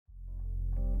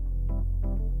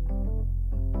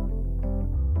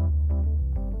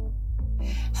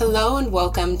Hello and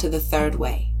welcome to The Third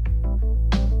Way.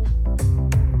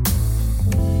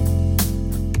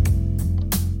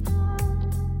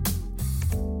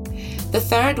 The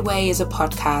Third Way is a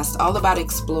podcast all about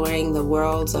exploring the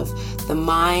worlds of the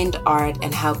mind, art,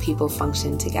 and how people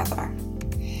function together.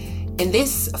 In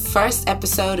this first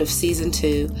episode of Season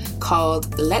 2,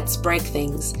 called Let's Break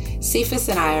Things, Cephas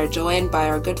and I are joined by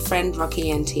our good friend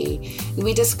Rocky NT, and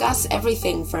we discuss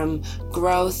everything from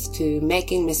growth to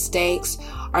making mistakes,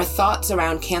 our thoughts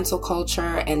around cancel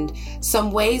culture, and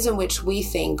some ways in which we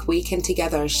think we can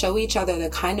together show each other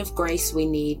the kind of grace we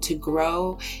need to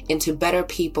grow into better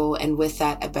people and with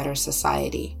that a better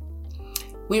society.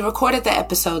 We recorded the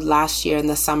episode last year in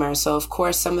the summer, so of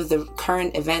course some of the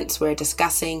current events we're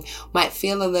discussing might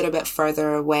feel a little bit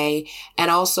further away, and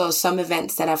also some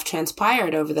events that have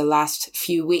transpired over the last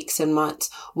few weeks and months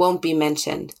won't be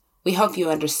mentioned. We hope you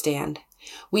understand.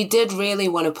 We did really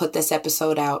want to put this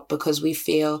episode out because we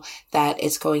feel that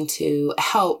it's going to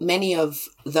help many of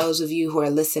those of you who are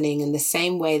listening in the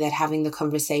same way that having the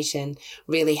conversation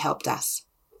really helped us.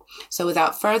 So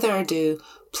without further ado,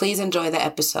 please enjoy the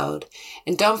episode.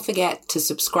 And don't forget to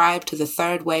subscribe to the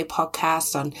Third Way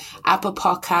podcast on Apple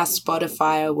Podcasts,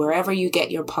 Spotify, or wherever you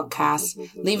get your podcasts.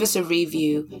 Leave us a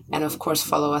review and of course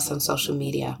follow us on social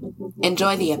media.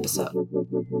 Enjoy the episode.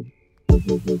 We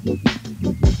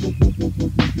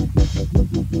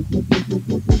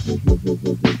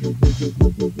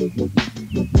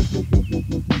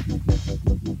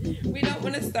don't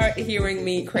want to start hearing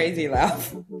me crazy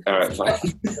laugh. All right, fine.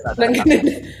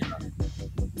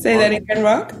 Say that again,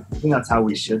 Rock. I think that's how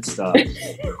we should start.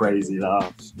 Crazy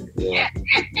laugh. Yeah.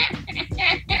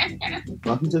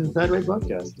 Welcome to the Third Way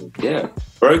podcast. Yeah.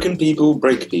 Broken people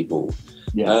break people.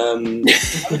 Yeah. All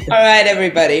right,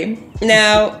 everybody.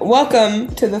 Now,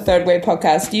 welcome to the Third Way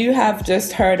podcast. You have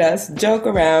just heard us joke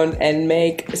around and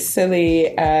make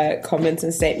silly comments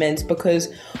and statements because,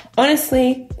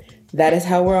 honestly, that is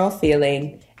how we're all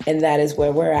feeling. And that is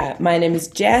where we're at. My name is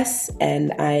Jess,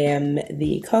 and I am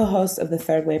the co-host of the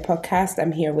Third Way podcast.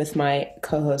 I'm here with my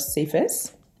co-host,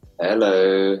 Cephas.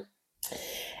 Hello.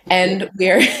 And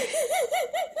we're...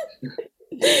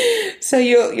 So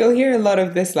you'll hear a lot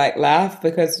of this like laugh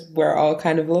because we're all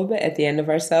kind of a little bit at the end of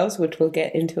ourselves, which we'll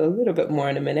get into a little bit more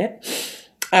in a minute.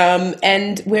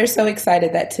 And we're so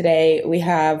excited that today we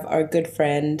have our good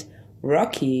friend,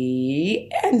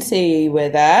 Rocky NT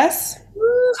with us.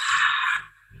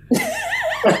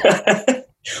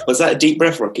 Was that a deep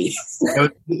breath, Rocky?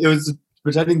 It was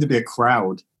pretending to be a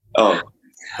crowd. Oh.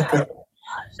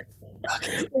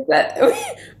 Was that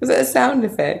a sound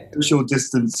effect? Social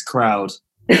distance crowd.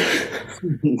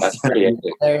 That's pretty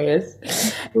epic.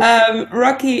 Hilarious.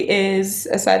 Rocky is,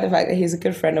 aside the fact that he's a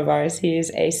good friend of ours, he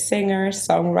is a singer,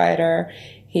 songwriter.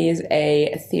 He is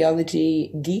a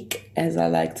theology geek, as I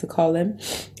like to call him,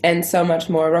 and so much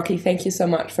more. Rocky, thank you so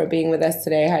much for being with us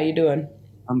today. How you doing?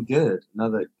 I'm good.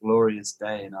 Another glorious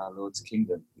day in our Lord's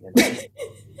kingdom.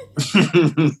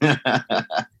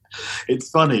 It's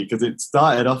funny because it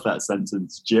started off that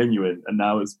sentence genuine, and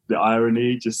now it's the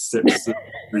irony just sits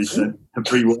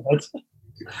every word.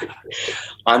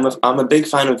 I'm a big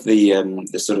fan of the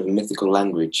sort of mythical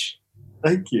language.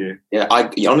 Thank you. Yeah,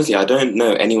 honestly I don't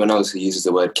know anyone else who uses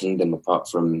the word kingdom apart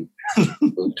from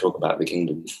who talk about the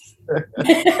kingdom.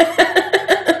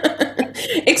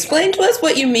 Explain to us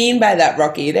what you mean by that,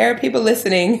 Rocky. There are people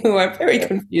listening who are very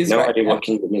confused. No right idea now. what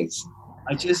kingdom is.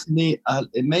 I just need.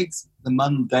 It makes the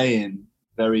mundane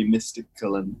very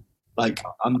mystical, and like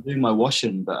I'm doing my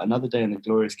washing, but another day in the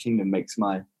glorious kingdom makes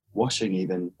my washing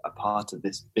even a part of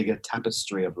this bigger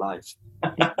tapestry of life.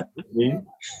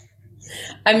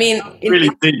 I mean, Really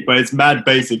deep, but it's mad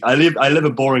basic. I live a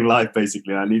boring life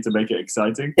basically. I need to make it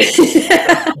exciting.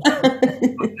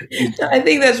 I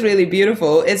think that's really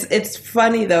beautiful. It's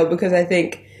funny though, because I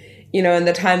think, in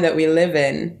the time that we live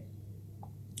in,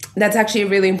 that's actually a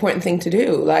really important thing to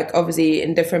do. Like obviously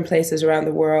in different places around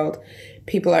the world,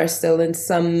 people are still in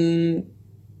some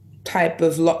type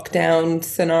of lockdown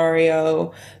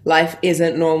scenario. Life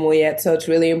isn't normal yet. So it's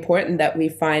really important that we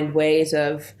find ways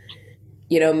of,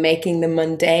 making the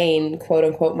mundane, quote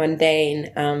unquote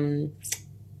mundane,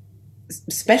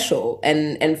 special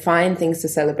and find things to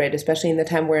celebrate, especially in the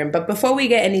time we're in. But before we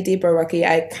get any deeper, Rocky,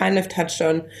 I kind of touched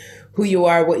on who you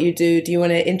are, what you do. Do you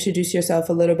want to introduce yourself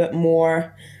a little bit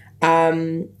more?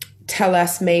 Tell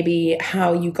us maybe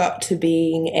how you got to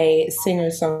being a singer,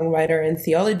 songwriter, and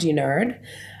theology nerd,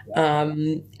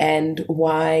 and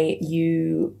why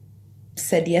you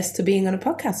said yes to being on a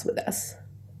podcast with us.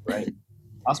 Right.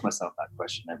 Ask myself that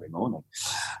question every morning.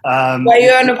 Why are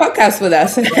you on a podcast with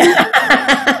us?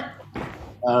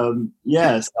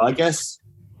 Yes, I guess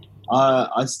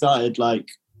I started like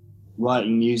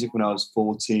writing music when I was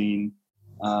 14.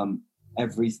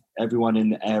 Everyone in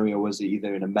the area was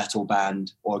either in a metal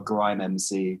band or a grime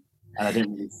MC, and I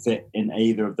didn't really fit in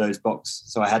either of those boxes.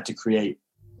 So I had to create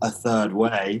a third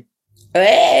way.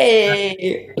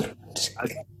 Hey!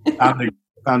 I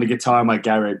found a guitar in my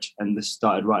garage and just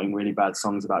started writing really bad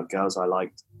songs about girls I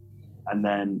liked. And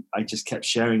then I just kept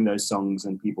sharing those songs,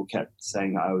 and people kept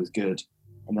saying that I was good.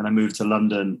 And then I moved to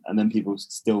London, and then people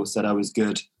still said I was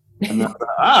good. And then I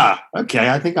was like, okay,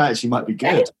 I think I actually might be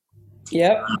good.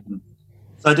 Yep.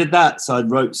 So I did that. So I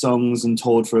wrote songs and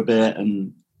toured for a bit,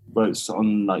 and wrote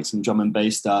on like some drum and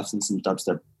bass stuff and some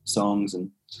dubstep songs, and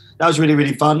that was really,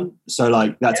 really fun. So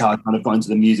like that's how I kind of got into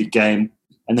the music game.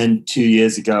 And then 2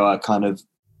 years ago, I kind of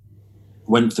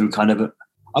went through kind of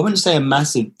I wouldn't say a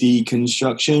massive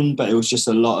deconstruction, but it was just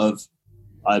a lot of,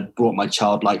 I brought my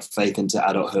childlike faith into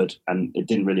adulthood, and it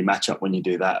didn't really match up when you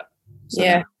do that. So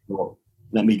yeah.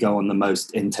 Let me go on the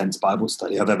most intense Bible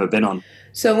study I've ever been on.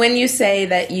 So when you say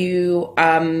that you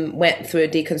went through a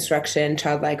deconstruction,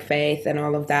 childlike faith, and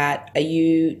all of that,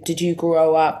 did you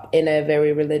grow up in a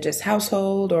very religious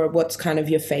household, or what's kind of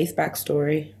your faith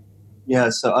backstory? Yeah,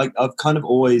 so I've kind of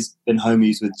always been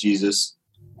homies with Jesus.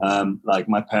 Like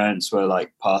my parents were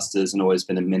like pastors and always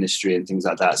been in ministry and things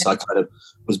like that. So I kind of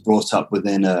was brought up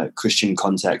within a Christian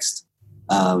context,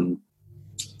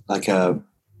 like a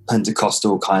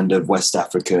Pentecostal kind of West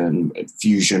African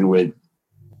fusion with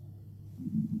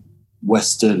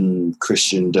Western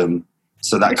Christendom.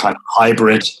 So that kind of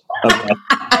hybrid.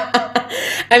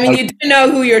 I mean, you do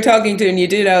know who you're talking to, and you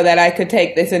do know that I could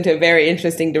take this into a very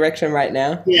interesting direction right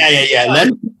now. Yeah.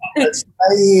 Let's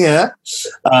stay here.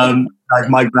 Like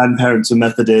my grandparents were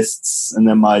Methodists, and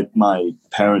then my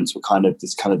parents were kind of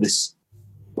this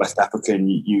West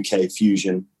African UK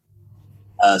fusion.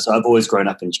 So I've always grown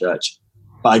up in church,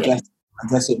 but I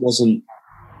guess it wasn't.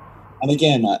 And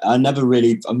again, I've never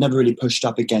really pushed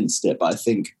up against it. But I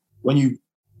think when you're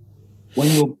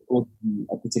in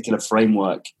a particular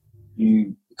framework,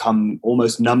 you become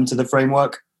almost numb to the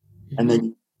framework, and then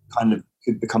you kind of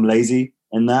could become lazy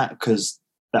in that because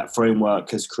that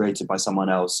framework is created by someone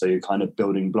else. So you're kind of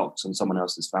building blocks on someone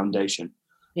else's foundation.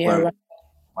 Yeah. Right.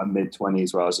 My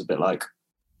mid-20s, where I was a bit like,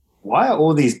 why are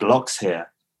all these blocks here?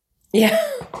 Yeah.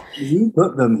 Who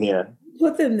put them here?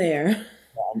 Put them there.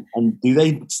 And do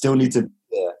they still need to be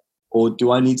there? Or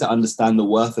do I need to understand the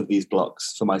worth of these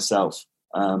blocks for myself?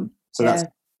 So that's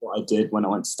what I did when I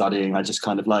went studying. I just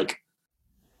kind of like,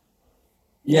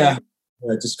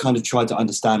 just kind of tried to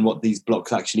understand what these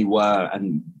blocks actually were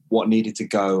and what needed to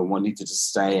go and what needed to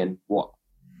stay, and what.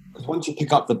 Because once you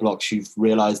pick up the blocks, you've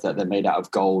realised that they're made out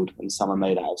of gold and some are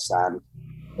made out of sand.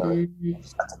 So I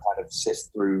just had to kind of sift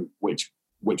through which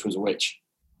was which.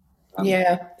 I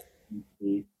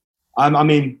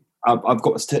mean, I've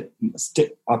got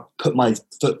I've put my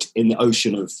foot in the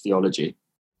ocean of theology.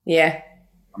 Yeah.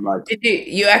 I'm like,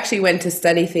 you actually went to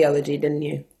study theology, didn't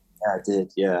you? Yeah, I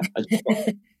did. Yeah, I just got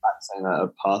back saying that I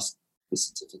passed the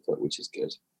certificate, which is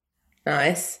good.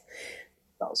 Nice.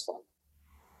 That was fun.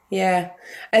 Yeah,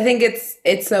 I think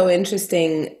it's so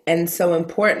interesting and so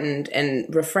important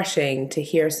and refreshing to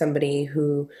hear somebody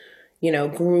who,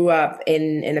 grew up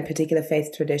in a particular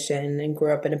faith tradition and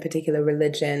grew up in a particular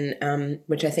religion,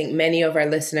 which I think many of our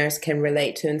listeners can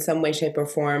relate to in some way, shape, or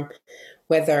form,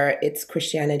 whether it's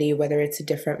Christianity, whether it's a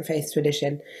different faith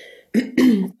tradition,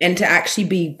 and to actually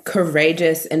be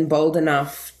courageous and bold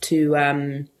enough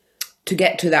to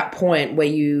get to that point where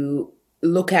you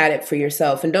look at it for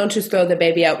yourself and don't just throw the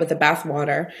baby out with the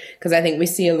bathwater, because I think we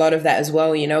see a lot of that as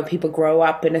well. People grow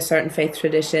up in a certain faith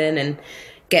tradition and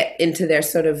get into their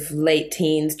sort of late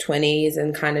teens, 20s,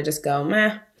 and kind of just go,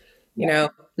 meh,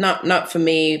 not for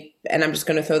me, and I'm just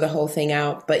going to throw the whole thing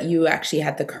out. But you actually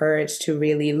had the courage to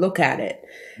really look at it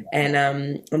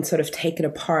and sort of take it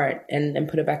apart and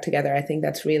put it back together. I think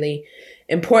that's really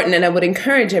important, and I would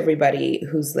encourage everybody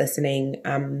who's listening,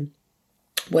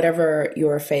 whatever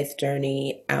your faith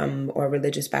journey or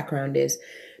religious background is,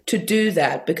 to do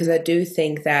that, because I do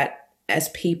think that as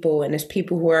people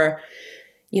who are,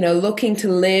 looking to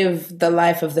live the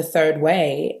life of the third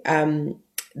way,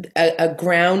 a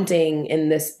grounding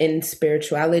in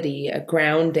spirituality, a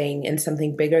grounding in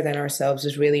something bigger than ourselves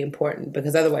is really important,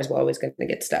 because otherwise we're always going to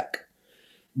get stuck.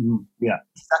 Yeah,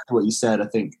 exactly what you said. I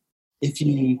think if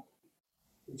you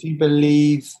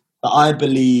believe that, I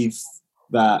believe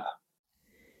that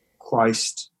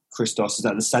Christos is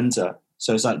at the center.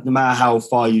 So it's like no matter how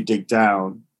far you dig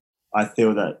down, I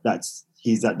feel that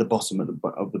he's at the bottom of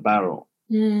the barrel.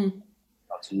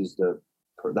 Not to use that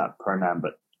pronoun,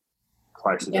 but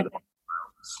Christ is at the bottom.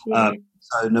 Yeah.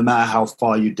 So no matter how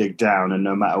far you dig down and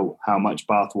no matter how much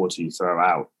bathwater you throw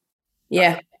out,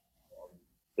 Yeah.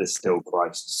 there's still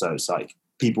Christ. So it's like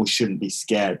people shouldn't be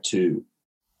scared to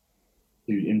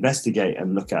investigate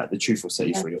and look at the truth will set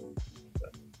you free.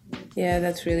 Yeah,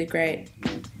 that's really great.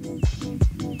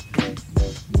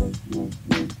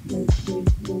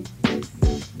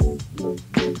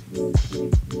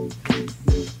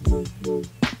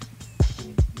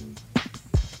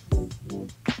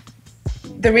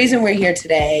 The reason we're here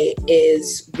today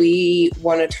is we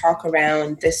want to talk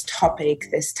around this topic,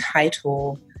 this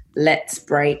title, Let's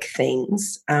Break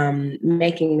Things,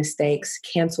 Making Mistakes,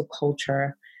 Cancel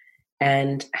Culture,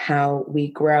 and How We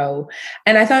Grow.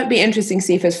 And I thought it'd be interesting,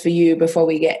 Cephas, for you, before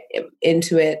we get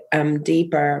into it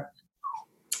deeper,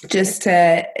 just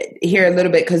to hear a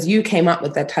little bit, because you came up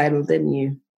with that title, didn't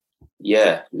you?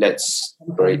 Yeah, Let's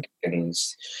Break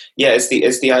Things. Yeah, it's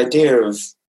the idea of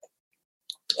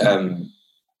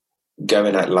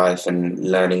going at life and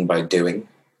learning by doing.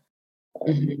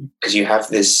 Because you have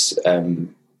this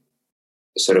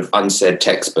sort of unsaid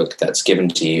textbook that's given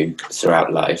to you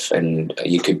throughout life, and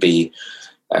you could be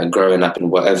growing up in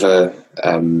whatever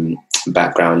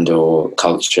background or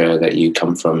culture that you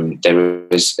come from. There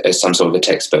is some sort of a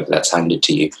textbook that's handed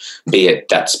to you, be it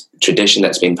that's tradition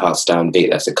that's been passed down, be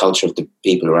it that's the culture of the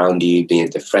people around you, be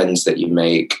it the friends that you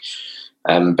make.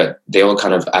 But they all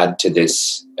kind of add to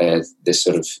this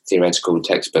sort of theoretical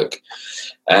textbook.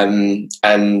 And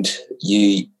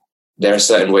there are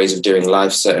certain ways of doing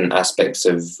life, certain aspects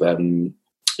of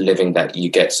living that you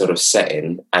get sort of set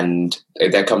in, and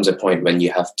there comes a point when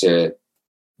you have to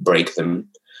break them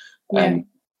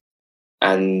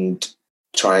and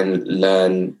try and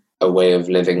learn a way of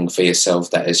living for yourself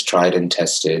that is tried and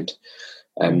tested.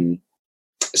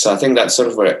 So I think that's sort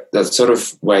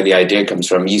of where the idea comes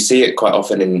from. You see it quite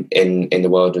often in the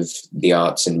world of the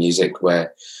arts and music,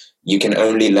 where you can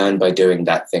only learn by doing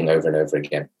that thing over and over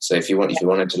again. So if you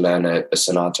wanted to learn a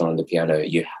sonata on the piano,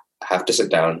 you have to sit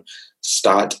down,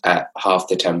 start at half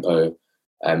the tempo,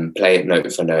 play it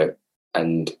note for note,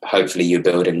 and hopefully you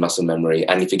build in muscle memory.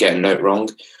 And if you get a note wrong,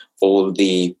 all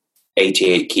the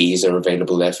 88 keys are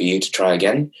available there for you to try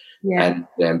again and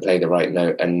then play the right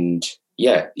note. And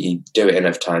you do it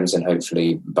enough times, and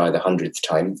hopefully by the 100th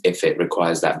time, if it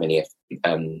requires that many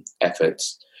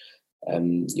efforts,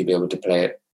 you'll be able to play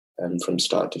it from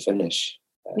start to finish.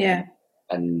 So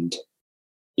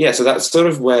that's sort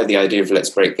of where the idea of Let's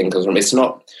Break Things comes from.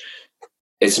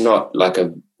 It's not like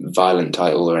a violent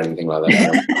title or anything like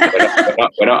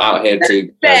that. we're not out here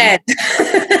to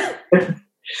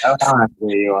how happy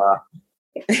you are.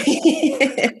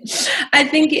 I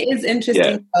think it is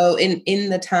interesting though in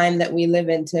the time that we live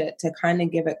in to kind of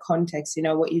give it context. You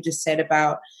know what you just said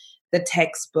about the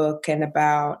textbook and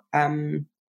about having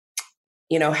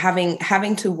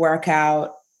to work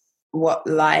out what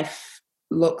life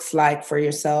looks like for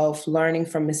yourself, learning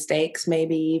from mistakes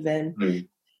maybe even.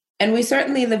 And we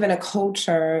certainly live in a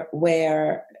culture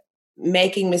where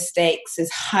making mistakes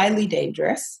is highly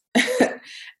dangerous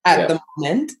at the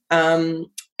moment.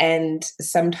 And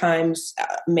sometimes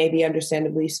maybe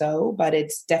understandably so, but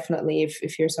it's definitely,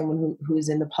 if you're someone who's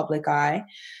in the public eye,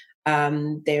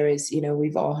 there is,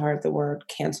 we've all heard the word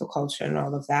cancel culture and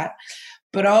all of that.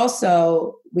 But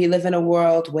also we live in a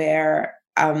world where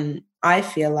I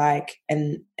feel like,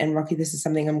 and Rocky, this is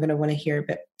something I'm going to want to hear a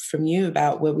bit from you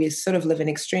about, where we sort of live in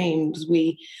extremes.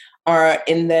 We are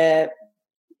in the,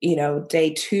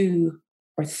 day 2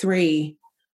 or 3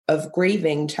 of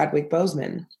grieving Chadwick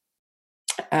Boseman.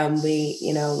 We,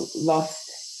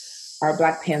 lost our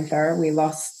Black Panther. We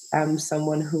lost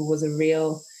someone who was a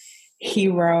real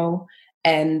hero.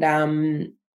 And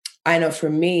I know for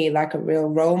me, like a real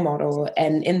role model.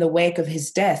 And in the wake of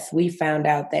his death, we found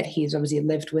out that he's obviously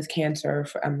lived with cancer,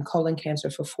 colon cancer,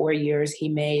 for 4 years. He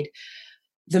made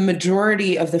the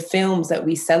majority of the films that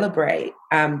we celebrate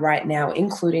right now,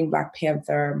 including Black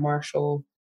Panther, Marshall,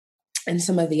 and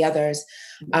some of the others,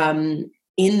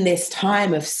 in this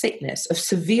time of sickness, of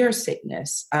severe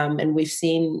sickness. And we've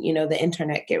seen, the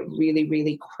internet get really,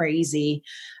 really crazy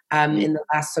in the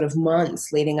last sort of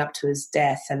months leading up to his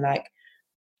death, and like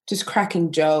just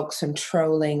cracking jokes and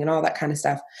trolling and all that kind of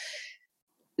stuff.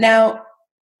 Now,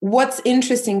 what's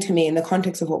interesting to me in the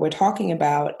context of what we're talking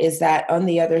about is that on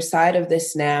the other side of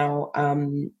this now,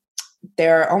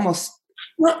 there are almost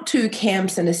not two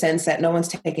camps in the sense that no one's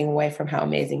taking away from how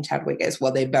amazing Chadwick is.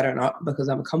 Well, they better not, because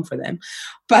I'm come for them.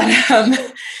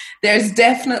 But there's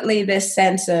definitely this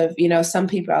sense of, some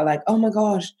people are like, oh my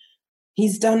gosh,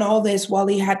 he's done all this while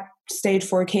he had stage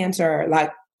 4 cancer.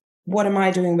 Like, what am I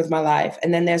doing with my life?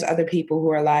 And then there's other people who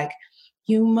are like,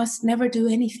 you must never do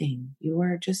anything. You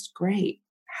are just great.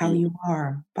 how you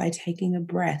are by taking a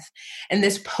breath. And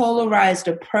this polarized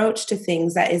approach to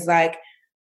things that is like,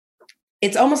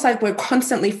 it's almost like we're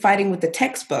constantly fighting with the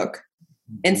textbook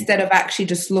instead of actually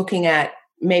just looking at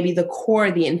maybe the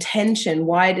core, the intention.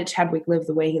 Why did Chadwick live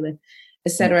the way he lived,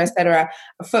 et cetera, et cetera.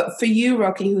 For you,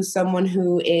 Rocky, who's someone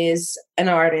who is an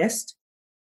artist,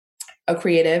 a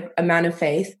creative, a man of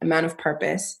faith, a man of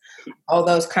purpose, all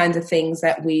those kinds of things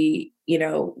that we,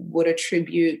 would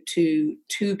attribute to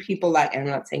people like, I'm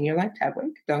not saying you're like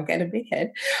Chadwick, don't get a big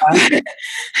head,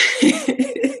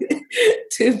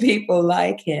 to people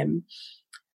like him.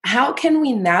 How can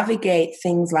we navigate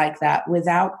things like that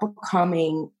without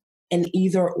becoming an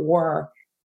either or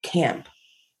camp?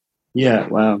 Yeah,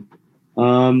 wow.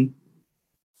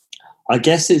 I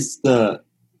guess it's the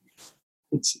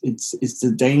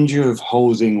danger of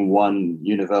holding one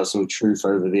universal truth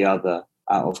over the other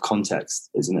out of context,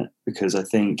 isn't it? Because I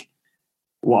think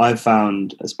what I've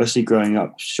found, especially growing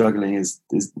up struggling, is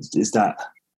that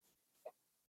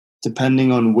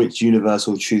depending on which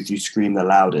universal truth you scream the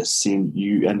loudest,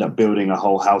 you end up building a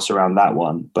whole house around that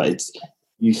one. But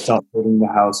you start building the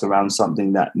house around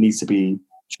something that needs to be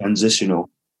transitional.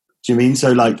 Do you mean?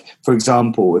 So, like, for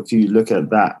example, if you look at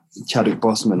that Chadwick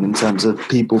Boseman in terms of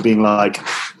people being like,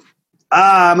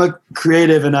 I'm a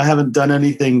creative and I haven't done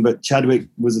anything, but Chadwick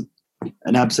was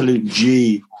an absolute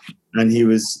G and he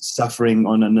was suffering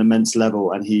on an immense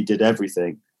level and he did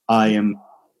everything. I am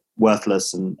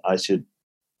worthless and I should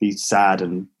be sad.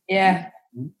 And yeah.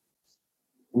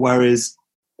 Whereas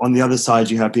on the other side,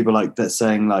 you have people like that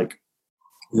saying like,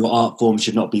 your art form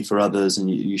should not be for others and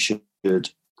you should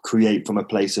create from a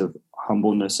place of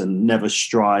humbleness and never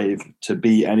strive to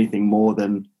be anything more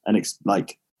than an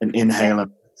inhaler,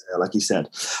 like you said.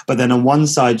 But then on one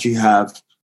side you have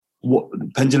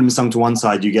pendulum swung to one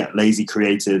side, you get lazy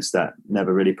creatives that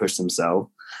never really push themselves,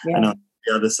 and on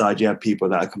the other side you have people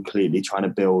that are completely trying to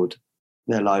build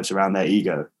their lives around their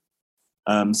ego.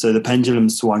 So the pendulum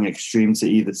swung extreme to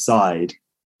either side.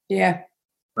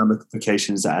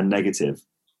 Ramifications that are negative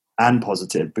and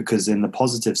positive, because in the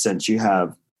positive sense you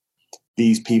have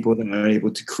these people that are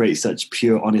able to create such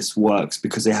pure, honest works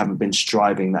because they haven't been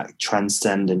striving that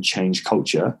transcend and change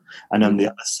culture. And on the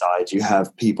other side, you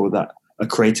have people that are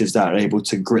creatives that are able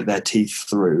to grit their teeth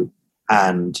through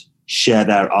and share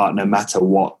their art no matter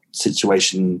what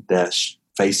situation they're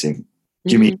facing.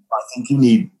 Do you mean? I think you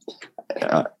need,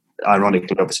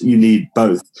 ironically, obviously, you need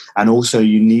both. And also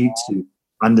you need to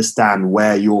understand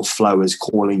where your flow is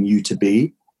calling you to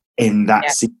be in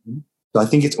that season. So I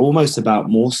think it's almost about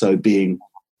more so being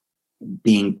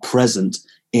present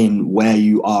in where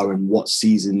you are and what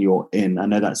season you're in. I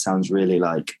know that sounds really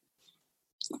like,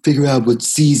 figure out what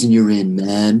season you're in,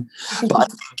 man. But I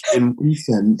think in one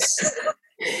sense...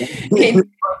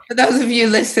 For those of you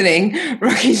listening,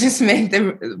 Rocky just made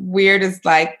the weirdest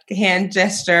like hand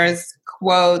gestures,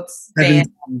 quotes. Like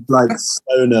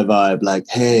stoner vibe, like,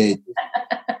 hey,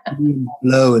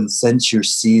 blow and sense your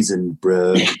season,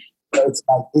 bro.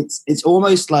 It's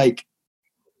almost like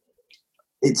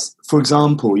it's, for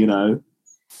example,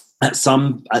 at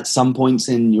some points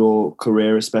in your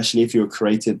career, especially if you're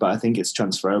creative, but I think it's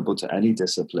transferable to any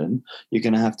discipline, you're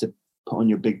going to have to put on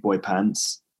your big boy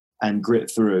pants and grit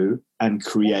through and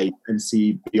create and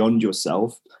see beyond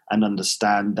yourself and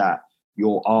understand that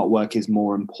your artwork is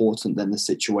more important than the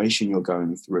situation you're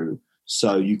going through.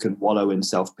 So you can wallow in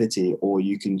self-pity or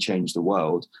you can change the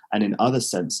world. And in other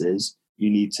senses, you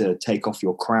need to take off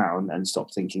your crown and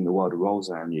stop thinking the world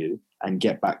revolves around you and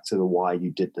get back to the why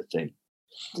you did the thing.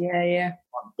 Yeah. You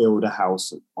can't build a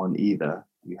house on either.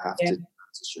 You have to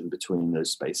transition between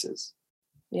those spaces.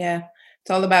 Yeah. It's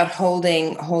all about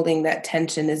holding that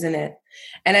tension, isn't it?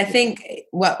 And I think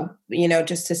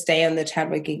just to stay on the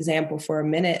Chadwick example for a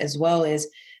minute as well, is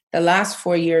the last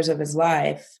 4 years of his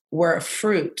life were a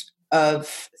fruit of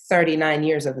 39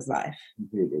 years of his life.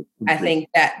 Completely. I think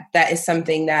that is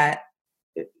something that,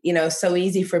 so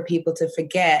easy for people to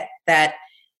forget, that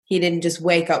he didn't just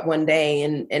wake up one day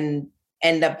and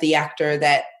end up the actor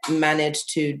that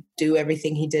managed to do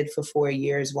everything he did for 4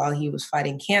 years while he was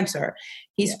fighting cancer.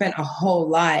 He spent a whole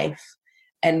life,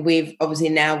 and we've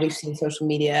seen social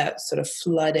media sort of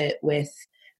flood it with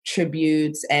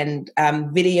tributes and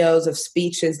videos of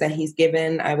speeches that he's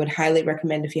given. I would highly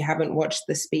recommend, if you haven't watched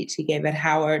the speech he gave at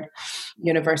Howard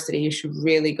University, you should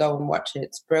really go and watch it.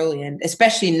 It's brilliant,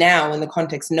 especially now in the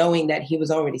context, knowing that he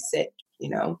was already sick,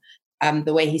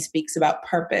 the way he speaks about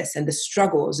purpose and the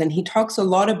struggles. And he talks a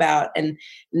lot about, and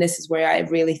this is where I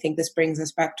really think this brings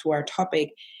us back to our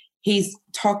topic, he's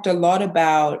talked a lot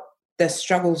about the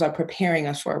struggles are preparing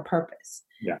us for a purpose.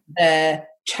 the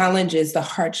challenges, the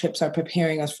hardships are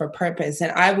preparing us for purpose.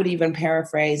 And I would even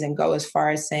paraphrase and go as far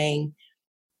as saying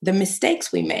the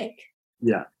mistakes we make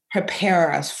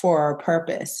prepare us for our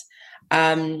purpose.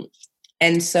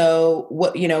 And so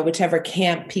whichever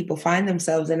camp people find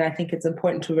themselves in, I think it's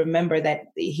important to remember that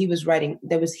he was writing,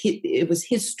 it was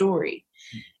his story.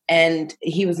 And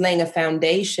he was laying a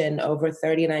foundation over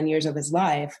 39 years of his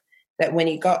life that when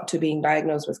he got to being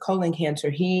diagnosed with colon cancer,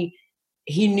 he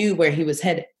knew where he was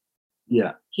headed.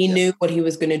 Yeah. He knew what he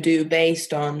was going to do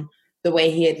based on the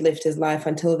way he had lived his life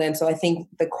until then. So I think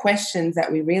the questions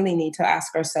that we really need to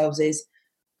ask ourselves is,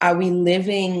 are we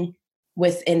living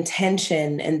with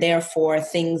intention, and therefore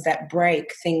things that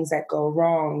break, things that go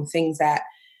wrong, things that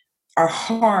are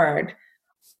hard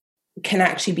can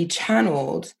actually be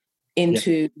channeled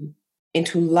into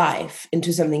life,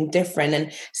 into something different.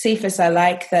 And Cephas, I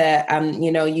like that,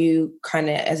 you kind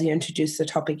of, as you introduced the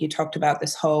topic, you talked about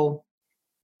this whole,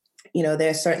 there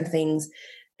are certain things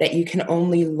that you can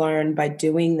only learn by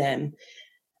doing them.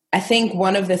 I think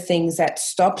one of the things that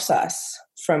stops us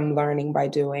from learning by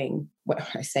doing,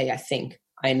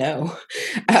 I know,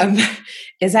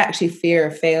 is actually fear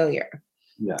of failure.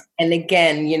 Yeah. And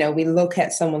again, we look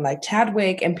at someone like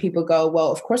Chadwick and people go,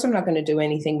 well, of course I'm not going to do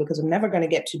anything because I'm never going to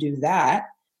get to do that.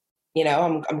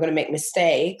 I'm going to make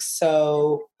mistakes.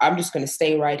 So I'm just going to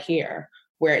stay right here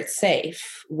where it's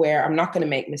safe, where I'm not going to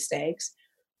make mistakes.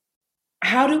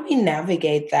 How do we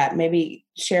navigate that? Maybe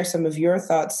share some of your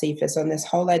thoughts, Cephas, on this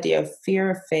whole idea of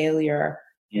fear of failure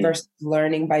versus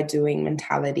learning by doing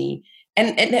mentality,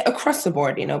 and across the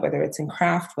board, whether it's in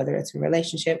craft, whether it's in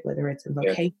relationship, whether it's in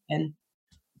vocation.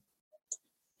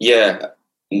 Yeah,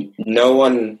 no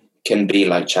one can be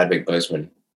like Chadwick Boseman.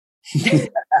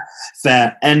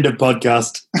 Fair. End of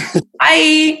podcast.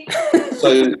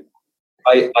 So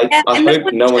I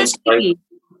hope no one's trying.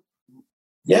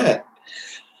 Yeah.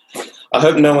 I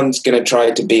hope no one's going to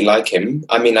try to be like him.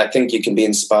 I mean, I think you can be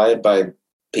inspired by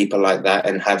people like that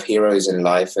and have heroes in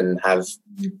life and have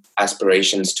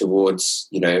aspirations towards,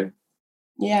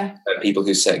 people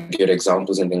who set good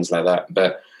examples and things like that.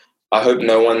 But I hope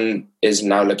no one is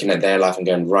now looking at their life and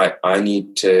going, right, I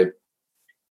need to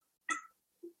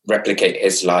replicate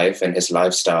his life and his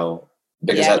lifestyle,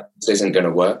 because that isn't going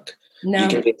to work. No. You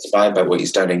can be inspired by what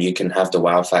he's done, and you can have the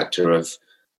wow factor of,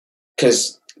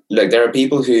 because look, there are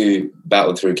people who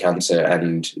battle through cancer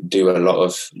and do a lot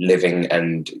of living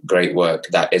and great work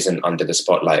that isn't under the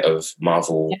spotlight of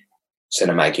Marvel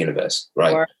Cinematic Universe,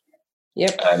 right?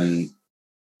 Yep.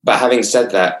 But having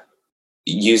said that,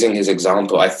 using his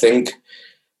example, I think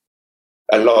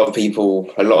a lot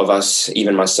of us,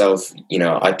 even myself,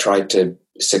 I try to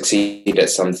succeed at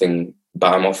something,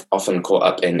 but I'm often caught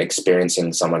up in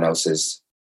experiencing someone else's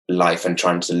life and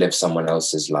trying to live someone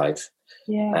else's life.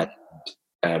 Yeah.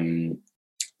 And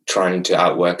trying to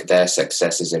outwork their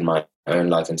successes in my own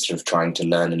life instead of trying to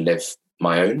learn and live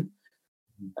my own.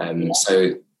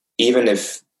 So even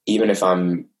if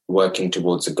I'm working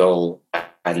towards a goal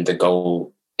and the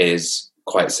goal is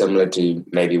quite similar to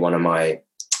maybe one of my,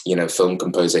 film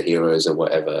composer heroes or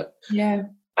whatever. Yeah.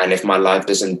 And if my life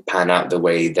doesn't pan out the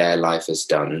way their life is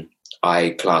done,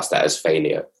 I class that as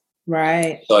failure.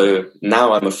 Right. So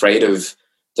now I'm afraid of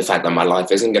the fact that my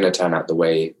life isn't going to turn out the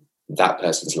way that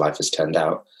person's life has turned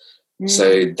out.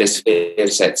 So this fear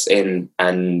sets in,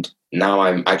 and now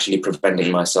I'm actually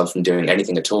preventing myself from doing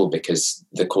anything at all because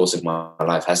the course of my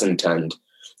life hasn't turned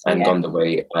and gone the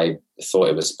way I thought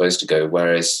it was supposed to go.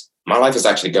 Whereas my life is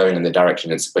actually going in the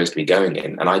direction it's supposed to be going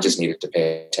in, and I just needed to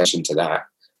pay attention to that.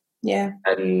 Yeah.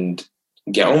 And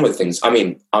get on with things. I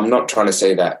mean, I'm not trying to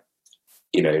say that,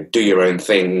 do your own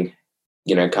thing,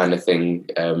 kind of thing,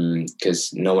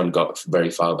 because no one got very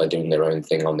far by doing their own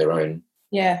thing on their own,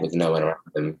 with no one around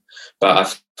them. But I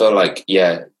feel like,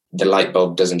 the light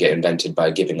bulb doesn't get invented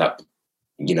by giving up,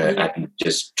 and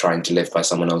just trying to live by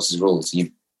someone else's rules.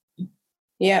 You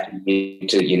need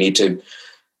to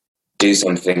do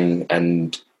something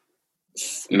and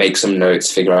make some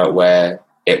notes, figure out where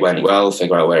it went well,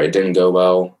 figure out where it didn't go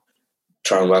well,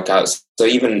 try and work out. So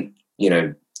even,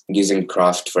 using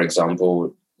craft, for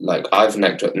example, like I've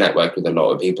networked with a lot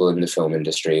of people in the film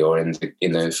industry or in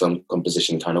the film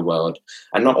composition kind of world,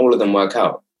 and not all of them work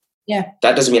out. Yeah.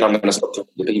 That doesn't mean I'm going to stop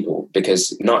talking to people,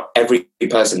 because not every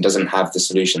person doesn't have the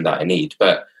solution that I need.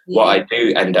 But what I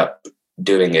do end up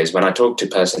doing is when I talk to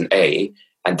person A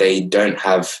and they don't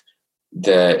have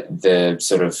the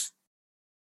sort of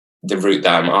the route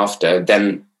that I'm after,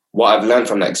 then what I've learned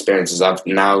from that experience is I'm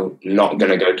now not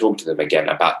going to go talk to them again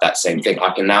about that same thing.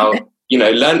 I can now,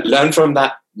 learn from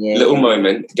that little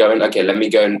moment, going, okay, let me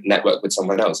go and network with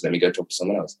someone else. Let me go talk to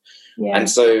someone else. Yeah. And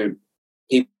so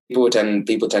people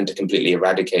people tend to completely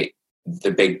eradicate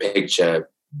the big picture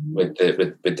with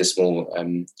the small.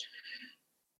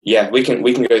 We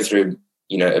can go through,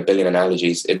 a billion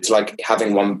analogies. It's like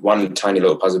having one tiny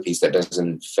little puzzle piece that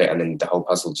doesn't fit, and then the whole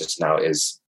puzzle just now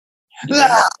is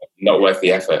not worth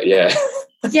the effort. Yeah.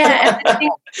 Yeah.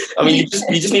 I mean, you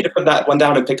just need to put that one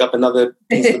down and pick up another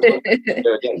piece of the puzzle.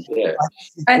 Go again. Yeah.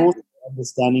 Also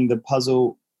understanding the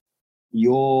puzzle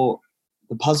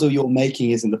you're making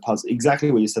isn't the puzzle.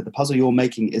 Exactly what you said. The puzzle you're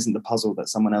making isn't the puzzle that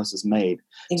someone else has made.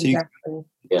 Exactly. So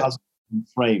puzzle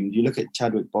framed. You look at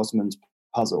Chadwick Boseman's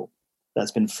puzzle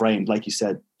that's been framed, like you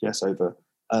said, Jess, over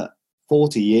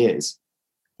 40 years.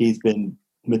 He's been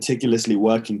meticulously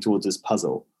working towards this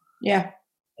puzzle. Yeah.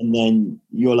 And then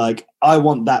you're like, I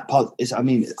want that puzzle.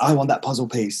 I want that puzzle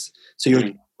piece. So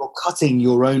you're cutting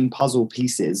your own puzzle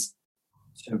pieces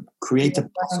to create a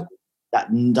puzzle that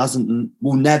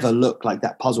will never look like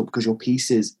that puzzle, because your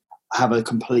pieces have a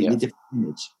completely different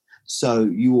image. So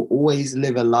you will always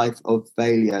live a life of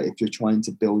failure if you're trying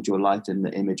to build your life in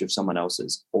the image of someone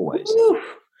else's. Always. Woo.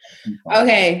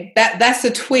 Okay, that's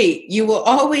a tweet. You will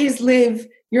always live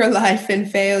your life in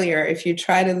failure if you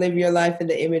try to live your life in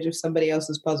the image of somebody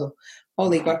else's puzzle.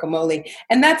 Holy guacamole.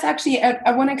 And that's actually,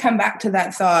 I want to come back to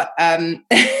that thought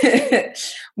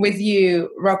with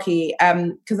you, Rocky,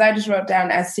 because I just wrote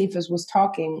down as Cephas was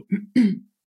talking,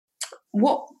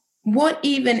 what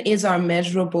even is our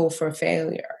measurable for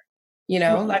failure?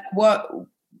 Like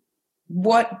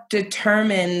what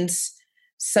determines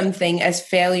something as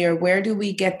failure? Where do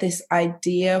we get this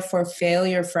idea for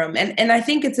failure from? And I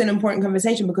think it's an important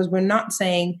conversation, because we're not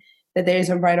saying that there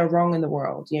isn't right or wrong in the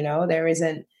world, there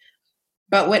isn't.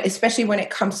 But especially when it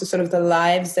comes to sort of the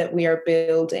lives that we are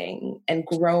building and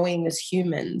growing as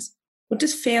humans, what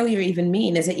does failure even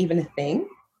mean? Is it even a thing?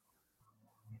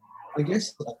 I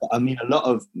guess, a lot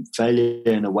of failure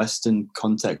in a Western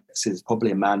context is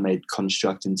probably a man-made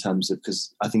construct in terms of,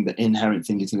 because I think the inherent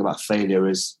thing you think about failure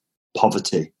is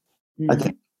poverty. I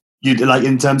think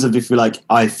in terms of, if you're like,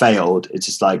 I failed, it's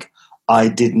just like, I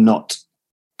did not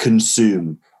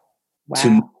consume to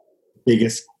the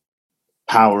biggest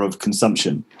power of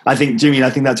consumption. I think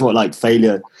that's what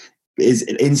failure is.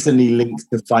 It instantly linked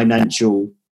to financial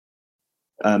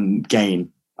gain,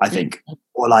 I think,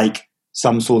 or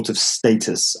some sort of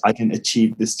status. I can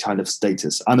achieve this kind of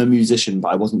status. I'm a musician, but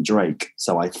I wasn't Drake,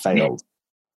 so I failed.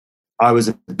 I was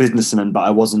a businessman, but I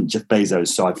wasn't Jeff Bezos,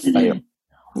 so I failed.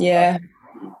 Yeah.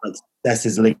 Success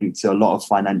is linked to a lot of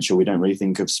financial. We don't really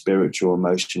think of spiritual,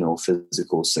 emotional,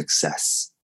 physical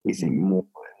success. We think more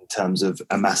in terms of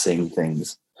amassing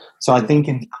things. So I think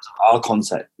in terms of our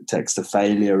context of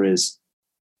failure is,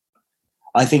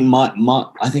 I think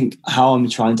I think how I'm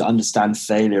trying to understand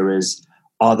failure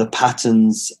are the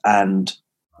patterns and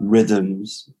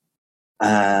rhythms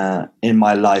in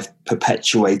my life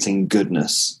perpetuating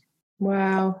goodness.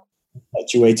 Wow.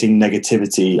 Perpetuating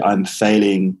negativity. I'm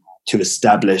failing to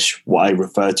establish what I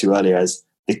referred to earlier as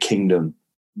the kingdom,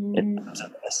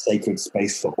 a sacred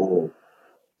space for all.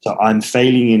 So I'm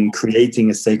failing in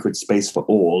creating a sacred space for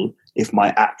all if my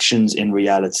actions in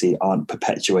reality aren't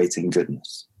perpetuating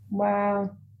goodness.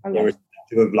 Wow.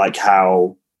 Irrespective of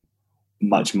how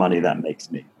much money that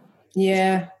makes me.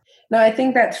 Yeah. No, I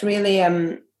think that's really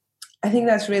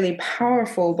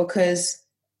powerful, because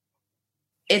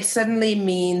it suddenly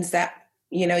means that,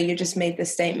 you just made the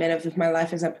statement of, if my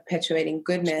life is not perpetuating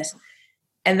goodness,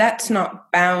 and that's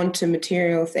not bound to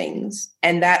material things.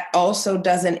 And that also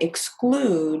doesn't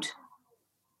exclude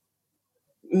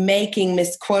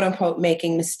quote unquote,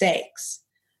 making mistakes.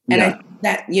 And I think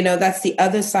that, that's the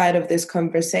other side of this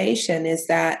conversation, is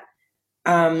that,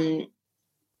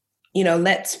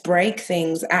 let's break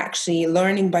things. Actually,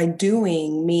 learning by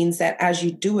doing means that as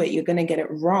you do it, you're going to get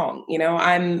it wrong.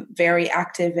 I'm very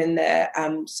active in the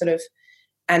sort of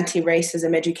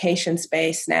anti-racism education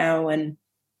space now, and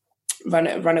run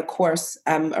a course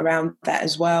around that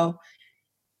as well.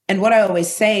 And what I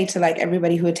always say to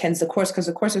everybody who attends the course, because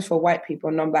the course is for white people,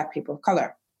 non-Black people of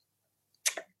color,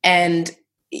 and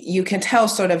you can tell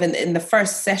sort of in the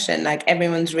first session,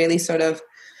 everyone's really sort of,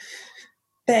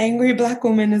 the angry Black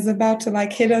woman is about to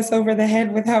hit us over the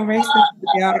head with how racist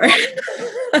we are.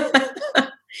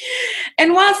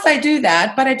 And whilst I do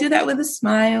that, but I do that with a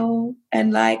smile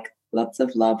and lots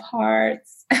of love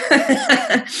hearts.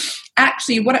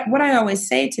 Actually, what I always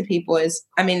say to people is,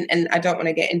 and I don't want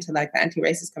to get into the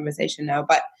anti-racist conversation now,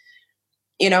 but,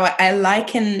 I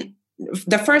liken,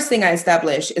 the first thing I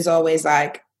establish is always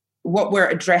what we're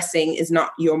addressing is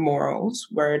not your morals.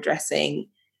 We're addressing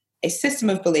a system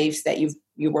of beliefs that you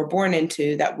were born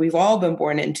into, that we've all been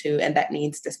born into, and that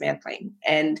needs dismantling.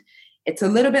 And it's a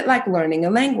little bit like learning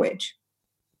a language.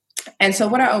 And so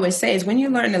what I always say is when you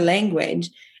learn a language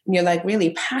and you're like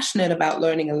really passionate about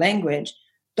learning a language,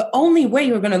 the only way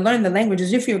you're going to learn the language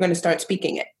is if you're going to start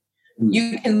speaking it.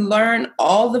 You can learn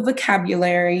all the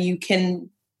vocabulary, you can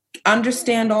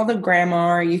understand all the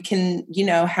grammar, you can,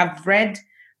 have read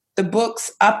the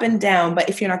books up and down, but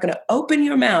if you're not going to open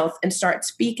your mouth and start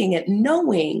speaking it,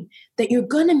 knowing that you're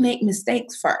going to make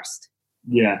mistakes first.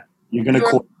 Yeah, you're going to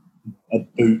call a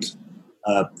boot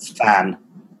fan.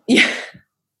 Yeah.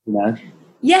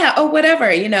 Yeah, or whatever,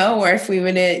 or if we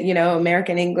were to,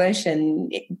 American English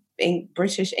and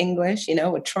British English,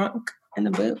 a trunk and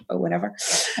a boot or whatever.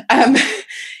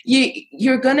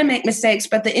 You're going to make mistakes.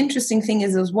 But the interesting thing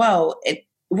is as well,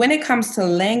 when it comes to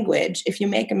language, if you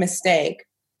make a mistake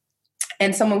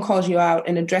and someone calls you out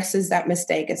and addresses that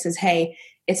mistake and says, hey,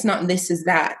 it's not this, is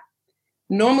that.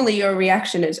 Normally your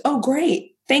reaction is, oh,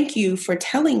 great. Thank you for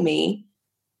telling me.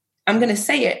 I'm going to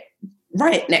say it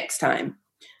right next time.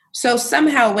 So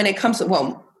somehow when it comes to,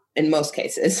 well, in most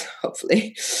cases,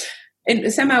 hopefully,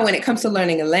 and somehow when it comes to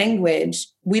learning a language,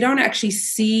 we don't actually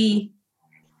see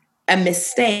a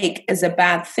mistake as a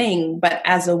bad thing, but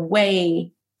as a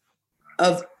way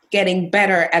of getting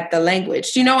better at the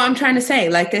language. Do you know what I'm trying to say?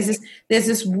 Like there's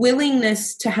this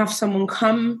willingness to have someone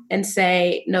come and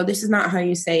say, no, this is not how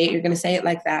you say it. You're going to say it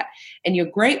like that. And you're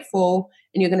grateful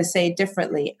and you're going to say it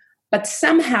differently. But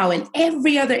somehow in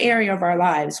every other area of our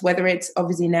lives, whether it's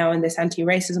obviously now in this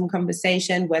anti-racism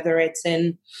conversation, whether it's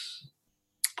in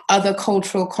other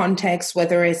cultural contexts,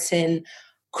 whether it's in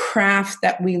craft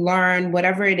that we learn,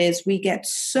 whatever it is, we get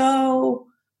so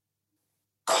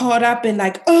caught up in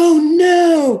like, oh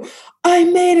no, I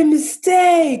made a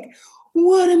mistake.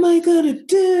 What am I going to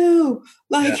do?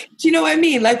 Like, do you know what I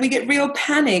mean? Like we get real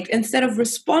panicked instead of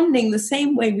responding the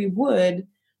same way we would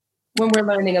when we're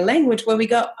learning a language, where we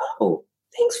go, oh,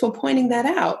 thanks for pointing that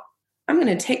out. I'm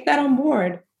going to take that on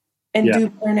board and do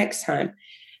better next time.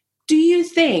 Do you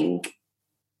think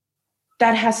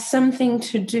that has something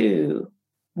to do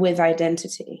with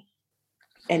identity?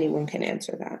 Anyone can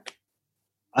answer that.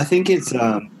 I think it's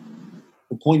the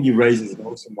point you raise is an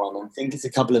awesome one. I think it's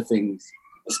a couple of things,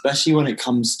 especially when it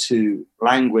comes to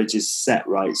language is set,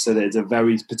 right? So there's a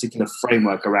very particular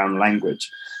framework around language.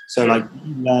 So like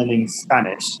learning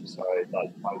Spanish, sorry,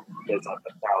 like there's like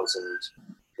 1,000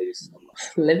 days.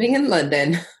 Living in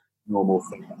London. Normal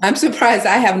thing. I'm surprised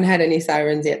I haven't had any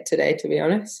sirens yet today, to be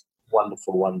honest.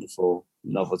 Wonderful, wonderful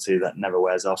novelty that never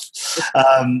wears off.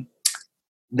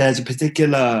 There's a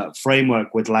particular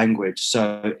framework with language.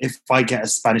 So if I get a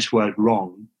Spanish word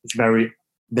wrong,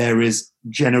 there is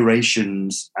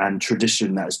generations and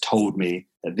tradition that has told me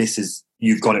that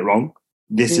you've got it wrong.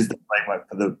 This is the framework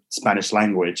for the Spanish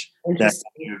language. That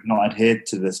you've not adhered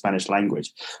to the Spanish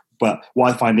language. But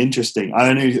what I find interesting, I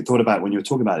only thought about when you were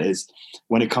talking about it, is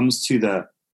when it comes to the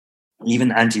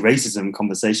even anti-racism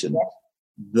conversation,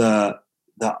 the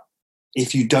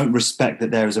if you don't respect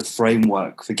that there is a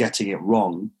framework for getting it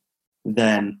wrong,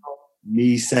 then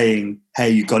me saying, hey,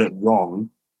 you got it wrong,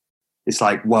 it's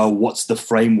like, well, what's the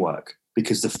framework?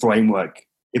 Because the framework,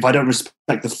 if I don't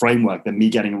respect the framework, then me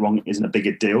getting it wrong isn't a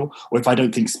bigger deal. Or if I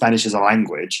don't think Spanish is a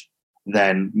language,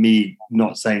 then me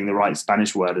not saying the right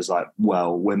Spanish word is like,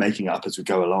 well, we're making it up as we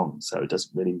go along. So it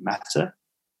doesn't really matter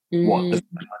what the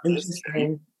framework is.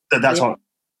 That's what.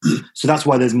 So that's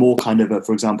why there's more kind of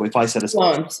for example, if I said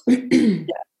someone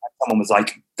was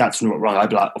like, that's not right, I'd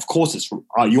be like, of course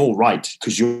you're right,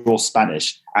 because you're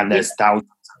Spanish and there's thousands,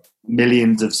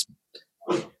 millions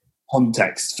of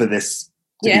context for this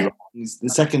to be right. The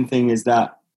second thing is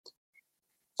that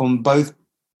from both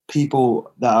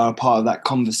people that are a part of that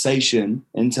conversation,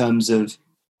 in terms of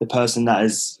the person that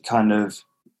is kind of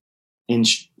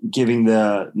giving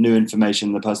the new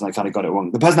information, the person that kind of got it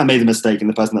wrong, the person that made the mistake, and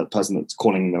the person that's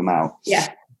calling them out. Yeah,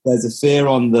 there's a fear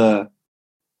on the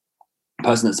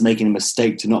person that's making a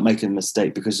mistake to not make a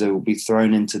mistake, because they will be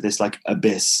thrown into this like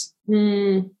abyss,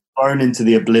 thrown into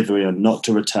the oblivion, not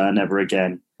to return ever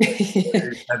again.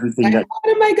 Everything that.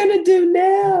 What am I going to do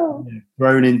now?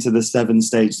 Thrown into the 7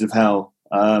 stages of hell,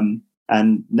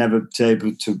 and never to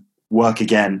able to work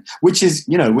again, which is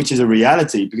a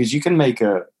reality, because you can make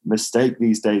a mistake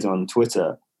these days on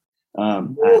Twitter,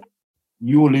 and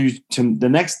you will lose the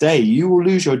next day. You will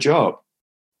lose your job.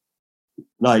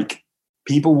 Like,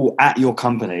 people will at your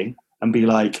company and be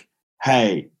like,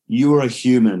 hey, you were a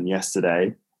human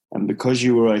yesterday, and because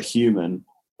you were a human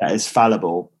that is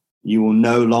fallible, you will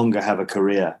no longer have a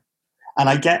career. And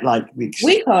I get like we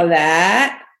call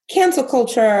that cancel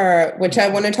culture, which I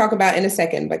want to talk about in a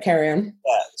second, but carry on.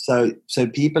 Yeah, so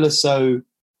people are so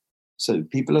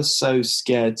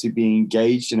scared to be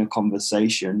engaged in a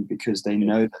conversation, because they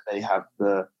know that they have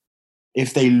the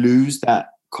if they lose that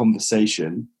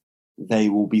conversation, they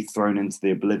will be thrown into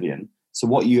the oblivion. So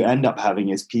what you end up having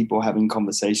is people having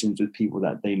conversations with people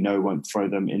that they know won't throw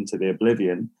them into the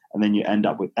oblivion. And then you end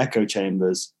up with echo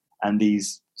chambers and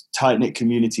these tight-knit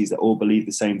communities that all believe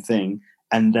the same thing.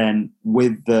 And then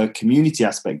with the community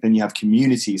aspect, then you have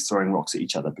communities throwing rocks at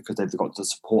each other because they've got the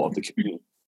support of the community.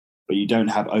 But you don't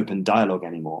have open dialogue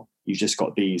anymore. You've just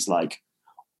got these like,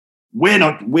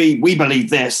 we believe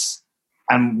this,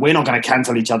 and we're not going to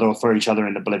cancel each other or throw each other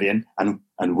in oblivion. And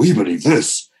we believe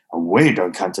this, and we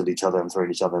don't cancel each other and throw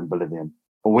each other in oblivion.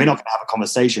 But we're not going to have a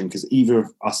conversation because either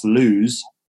of us lose.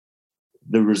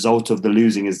 The result of the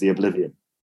losing is the oblivion.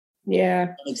 Yeah.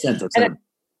 That makes sense.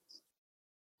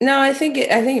 No, I think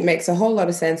it makes a whole lot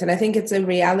of sense. And I think it's a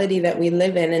reality that we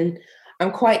live in. And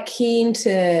I'm quite keen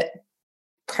to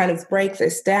kind of break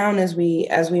this down as we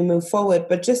move forward.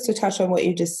 But just to touch on what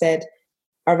you just said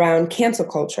around cancel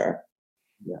culture.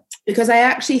 Yeah. Because I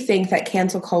actually think that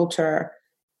cancel culture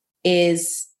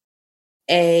is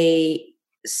a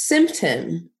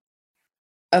symptom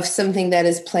of something that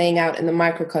is playing out in the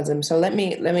microcosm. So let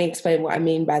me explain what I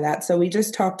mean by that. So we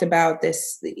just talked about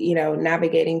this,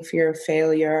 navigating fear of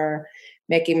failure,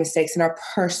 making mistakes in our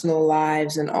personal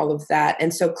lives and all of that.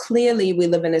 And so clearly we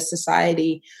live in a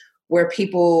society where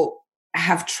people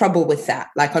have trouble with that,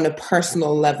 like on a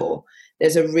personal level.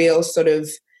 There's a real sort of,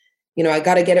 I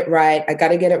got to get it right. I got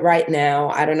to get it right now.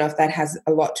 I don't know if that has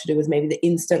a lot to do with maybe the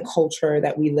instant culture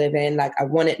that we live in. Like, I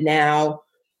want it now.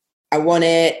 I want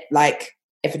it, like,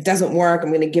 if it doesn't work, I'm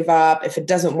going to give up. If it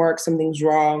doesn't work, something's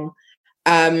wrong.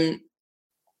 And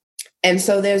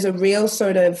so there's a real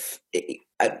sort of,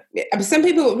 some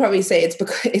people would probably say it's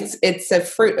because it's a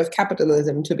fruit of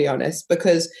capitalism, to be honest,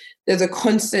 because there's a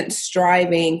constant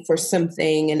striving for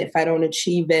something. And if I don't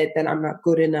achieve it, then I'm not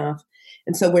good enough.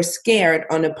 And so we're scared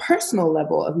on a personal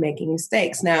level of making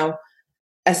mistakes. Now,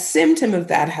 a symptom of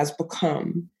that has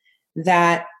become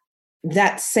that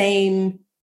same,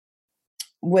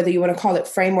 whether you want to call it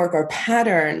framework or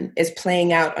pattern, is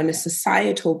playing out on a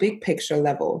societal big picture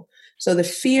level. So the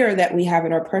fear that we have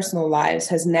in our personal lives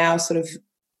has now sort of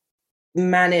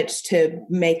managed to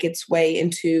make its way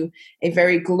into a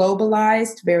very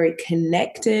globalized, very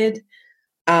connected,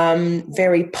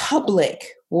 very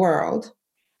public world.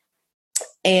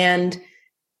 And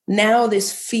now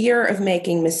this fear of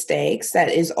making mistakes that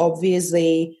is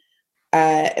obviously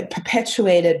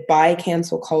perpetuated by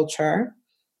cancel culture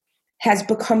has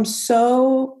become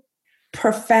so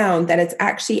profound that it's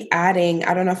actually adding,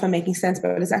 I don't know if I'm making sense,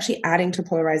 but it's actually adding to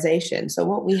polarization. So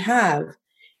what we have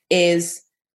is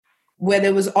where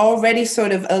there was already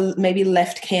sort of a maybe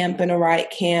left camp and a right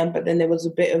camp, but then there was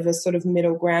a bit of a sort of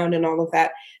middle ground and all of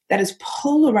that, that is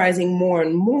polarizing more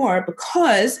and more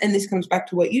because, and this comes back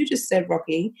to what you just said,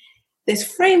 Rocky, this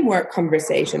framework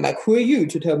conversation, like, who are you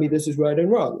to tell me this is right and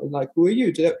wrong? And like, who are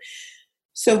you to...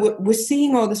 So we're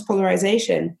seeing all this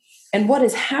polarization. And what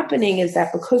is happening is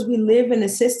that because we live in a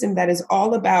system that is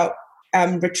all about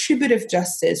retributive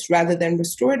justice rather than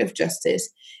restorative justice,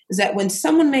 is that when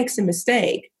someone makes a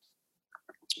mistake,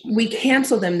 we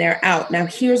cancel them, they're out. Now,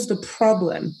 here's the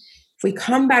problem. If we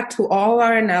come back to all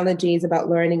our analogies about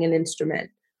learning an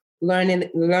instrument,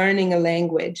 learning a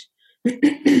language,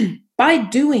 by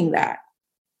doing that,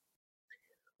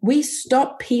 we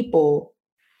stop people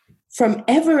from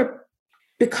ever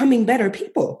becoming better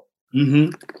people.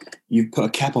 Mm-hmm. You put a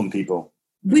cap on people.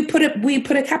 We put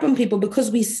a cap on people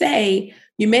because we say,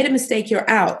 you made a mistake, you're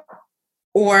out.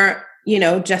 Or,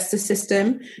 justice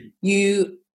system,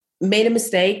 you made a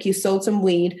mistake, you sold some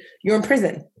weed, you're in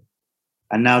prison.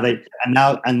 And now they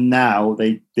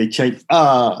change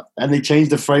and they change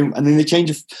the frame, and then they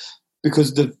change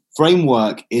because the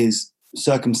framework is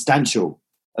circumstantial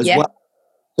as well.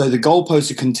 So the goalposts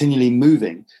are continually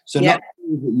moving. So not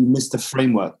only that you missed the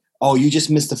framework, you just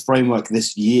missed the framework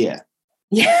this year.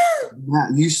 Yeah. Now,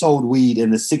 you sold weed in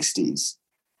the 60s.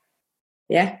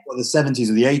 Yeah. Or the 70s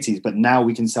or the 80s, but now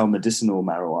we can sell medicinal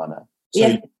marijuana.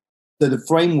 So the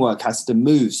framework has to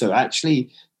move. So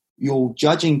actually, you're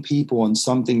judging people on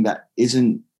something that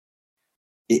isn't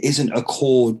a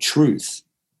core truth.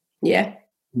 Yeah.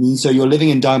 So you're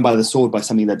living and dying by the sword by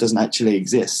something that doesn't actually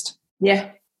exist. Yeah.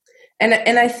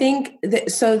 And I think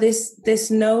that, so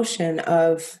this notion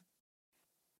of,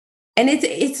 and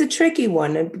it's a tricky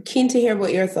one. I'm keen to hear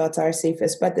what your thoughts are,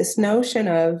 Cephas, but this notion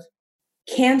of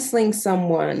canceling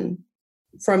someone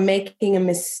for making a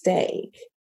mistake.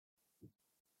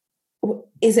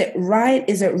 Is it right?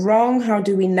 Is it wrong? How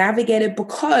do we navigate it?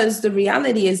 Because the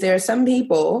reality is there are some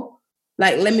people,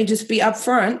 like, let me just be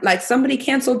upfront, like, somebody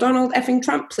cancel Donald effing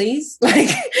Trump, please. Like,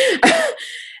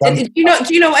 Do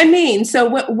you know what I mean? So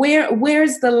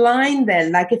where's the line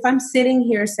then? Like, if I'm sitting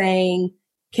here saying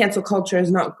cancel culture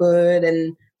is not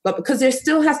good, but because there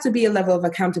still has to be a level of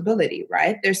accountability,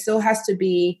 right? There still has to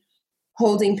be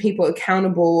holding people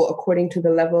accountable according to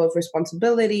the level of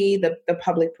responsibility, the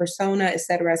public persona, et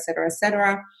cetera, et cetera, et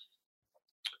cetera.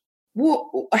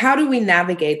 Well, how do we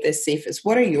navigate this, Cephas?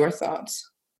 What are your thoughts?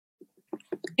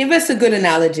 Give us a good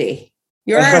analogy.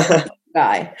 You're a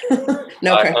guy.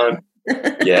 No pressure.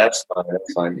 Yeah, that's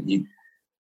fine.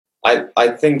 I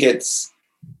think it's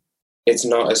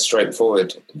not as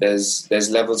straightforward. There's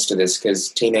levels to this, because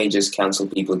teenagers cancel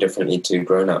people differently to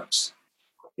grown-ups.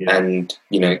 Yeah. And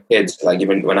kids, like,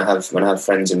 even when I have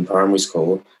friends in primary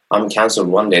school, I'm cancelled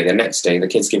one day, the next day the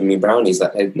kid's giving me brownies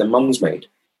that the mum's made.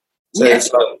 So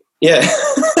it's like, yeah,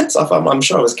 I'm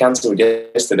sure I was cancelled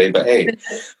yesterday, but hey,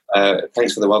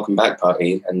 thanks for the welcome back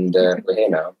party, and we're here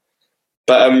now.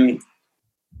 But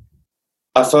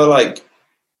I feel like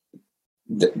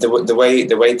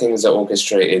the way things are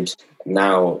orchestrated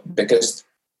now, because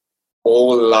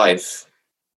all life,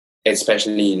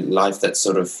 especially life that's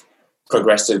sort of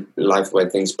progressive life, where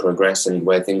things progress and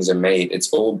where things are made,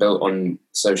 it's all built on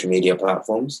social media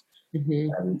platforms.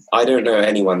 Mm-hmm. I don't know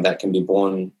anyone that can be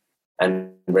born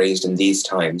and raised in these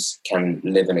times can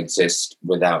live and exist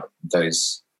without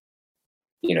those,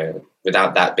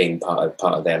 without that being part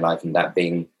of their life, and that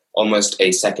being almost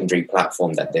a secondary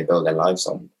platform that they build their lives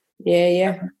on.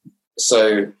 Yeah.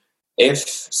 So if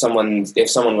someone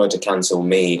were to cancel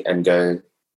me and go,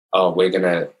 oh, we're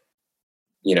gonna,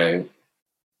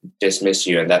 dismiss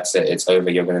you and that's it, it's over,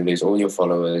 you're gonna lose all your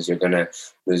followers, you're gonna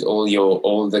lose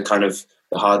all the kind of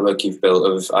the hard work you've built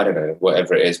of, I don't know,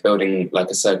 whatever it is, building like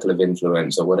a circle of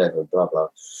influence or whatever, blah, blah.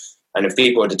 And if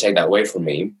people were to take that away from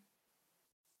me,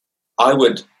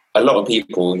 a lot of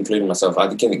people, including myself, I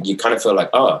think you kind of feel like,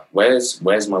 oh, where's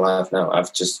my life now?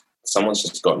 Someone's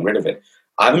just gotten rid of it.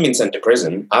 I haven't been sent to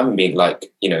prison. I haven't been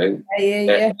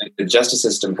the justice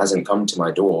system hasn't come to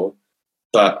my door,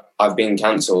 but I've been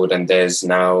cancelled, and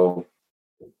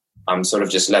I'm sort of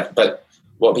just left. But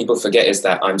what people forget is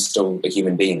that I'm still a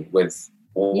human being with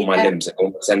all my limbs and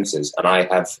all my senses, and I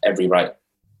have every right,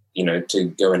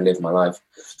 to go and live my life.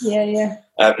 Yeah.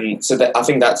 So I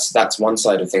think that's one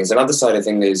side of things. Another side of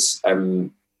things is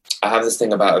I have this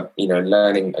thing about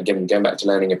learning, again, going back to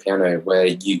learning a piano, where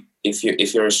if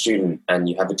you're a student and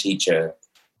you have a teacher,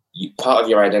 part of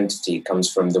your identity comes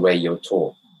from the way you're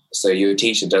taught. So your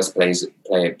teacher does play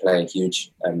a huge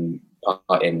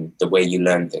part in the way you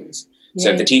learn things. Yeah. So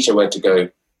if the teacher were to go,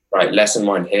 right, lesson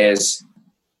 1, here's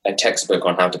a textbook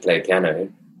on how to play piano,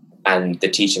 and the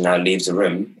teacher now leaves the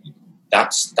room,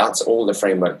 that's all the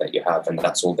framework that you have, and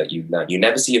that's all that you learn. You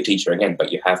never see your teacher again,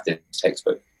 but you have the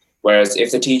textbook. Whereas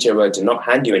if the teacher were to not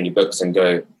hand you any books and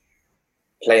go,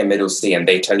 play a middle C, and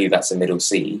they tell you that's a middle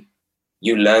C,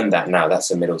 you learn that now,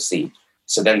 that's a middle C.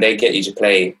 So then they get you to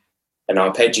play an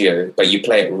arpeggio, but you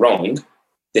play it wrong.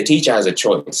 The teacher has a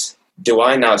choice. Do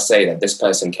I now say that this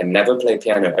person can never play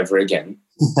piano ever again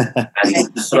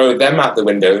and throw them out the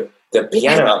window, the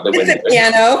piano out the window?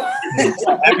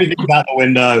 Everything out the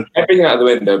window. Everything out the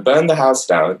window. Burn the house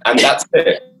down, and that's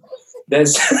it.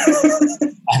 There's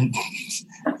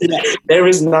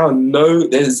there's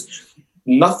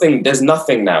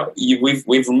nothing now.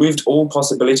 We've removed all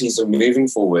possibilities of moving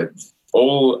forward,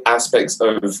 all aspects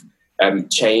of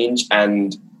change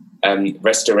and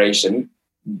restoration.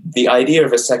 The idea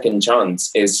of a second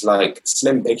chance is like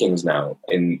slim pickings now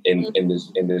in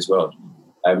this world.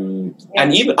 And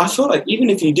even I feel like even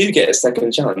if you do get a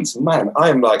second chance, man,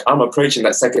 I'm approaching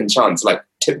that second chance, like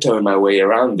tiptoeing my way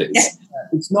around this. Yeah.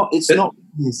 It's not a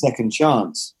second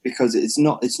chance, because it's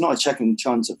not a second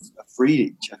chance of a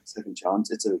free second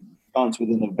chance. It's a chance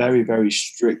within a very, very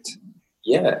strict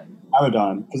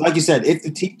paradigm. Because like you said, if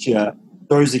the teacher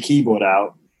throws the keyboard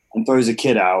out and throws a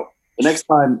kid out the next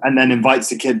time and then invites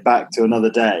the kid back to another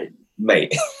day,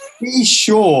 mate, be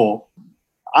sure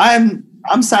I'm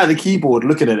sat at the keyboard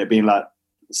looking at it, being like,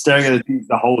 staring at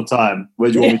the whole time. Where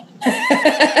do you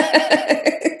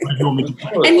want me to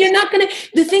play? And you're not gonna.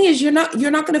 The thing is, you're not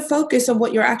gonna focus on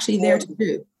what you're actually there to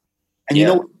do. And you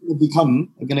know what you're going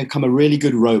to become a really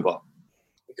good robot,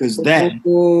 because then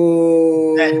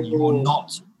you're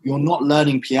not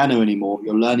learning piano anymore.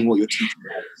 You're learning what your teacher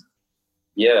does.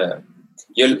 Yeah.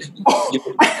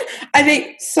 I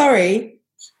think. Sorry.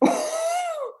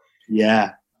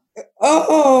 Yeah.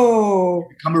 Oh.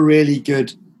 Become a really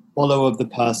good follower of the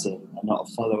person and not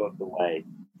a follower of the way.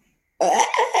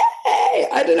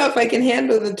 I don't know if I can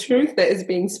handle the truth that is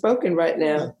being spoken right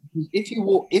now.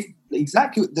 If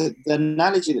exactly the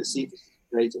analogy that Steve is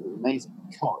creative is amazing,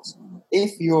 because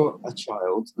if you're a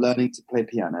child learning to play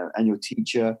piano and your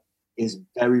teacher is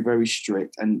very, very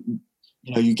strict, and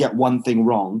you get one thing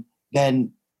wrong,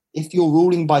 then if you're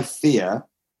ruling by fear,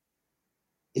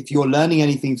 if you're learning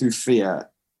anything through fear,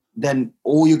 then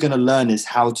all you're going to learn is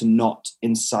how to not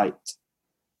incite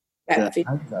the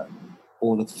anger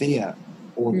or the fear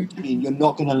or the pain. You're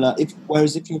not going to learn.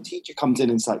 Whereas if your teacher comes in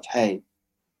and it's like, hey,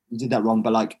 you did that wrong,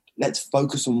 but like, let's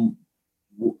focus on,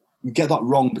 you get that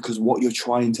wrong because what you're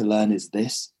trying to learn is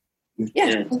this.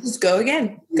 Just go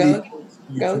again. Go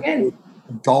again.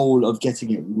 The goal of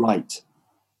getting it right,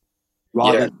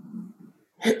 rather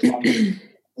than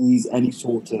ease any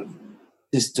sort of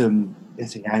system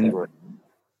getting angry.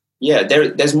 Yeah,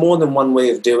 there's more than one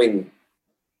way of doing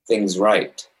things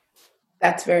right.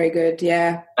 That's very good.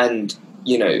 Yeah. And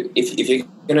if you're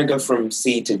gonna go from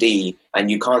C to D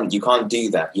and you can't do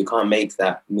that, you can't make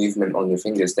that movement on your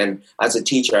fingers, then as a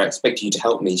teacher I expect you to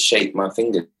help me shape my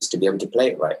fingers to be able to play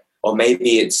it right. Or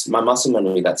maybe it's my muscle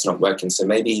memory that's not working. So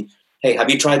maybe, hey, have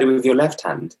you tried it with your left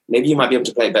hand? Maybe you might be able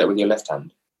to play it better with your left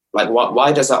hand. Like,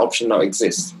 why does that option not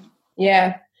exist?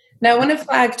 Yeah. Now I want to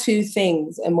flag two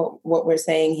things in what we're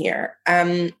saying here.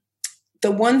 The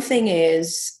one thing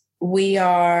is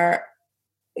we're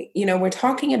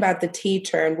talking about the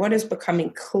teacher, and what is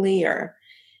becoming clear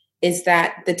is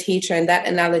that the teacher, and that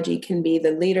analogy can be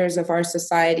the leaders of our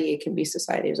society, it can be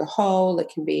society as a whole,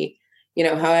 it can be,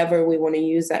 however we want to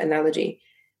use that analogy.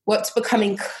 What's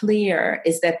becoming clear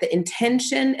is that the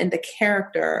intention and the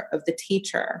character of the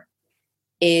teacher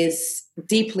is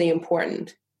deeply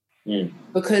important.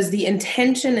 Because the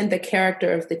intention and the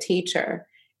character of the teacher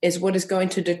is what is going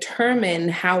to determine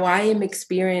how I am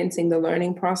experiencing the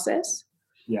learning process.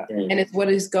 Yeah. And it's what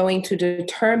is going to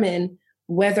determine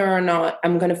whether or not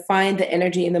I'm going to find the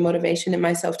energy and the motivation in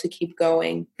myself to keep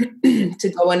going,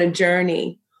 to go on a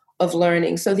journey of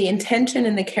learning. So the intention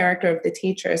and the character of the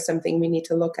teacher is something we need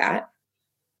to look at.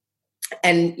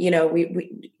 And,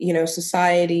 we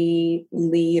society,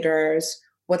 leaders,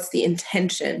 what's the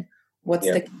intention? What's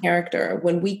the character?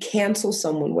 When we cancel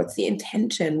someone, what's the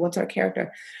intention? What's our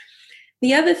character?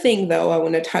 The other thing, though, I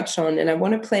want to touch on, and I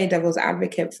want to play devil's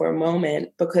advocate for a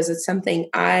moment, because it's something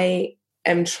I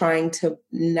am trying to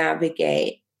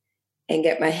navigate and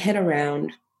get my head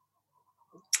around,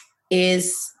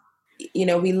 is,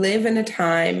 we live in a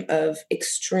time of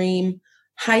extreme,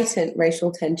 heightened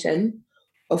racial tension.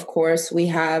 Of course, we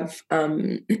have,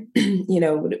 the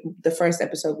first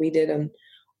episode we did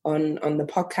on the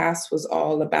podcast was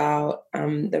all about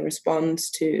the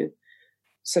response to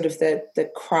sort of the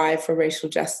cry for racial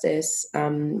justice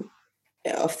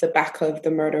off the back of the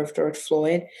murder of George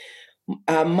Floyd.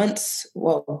 I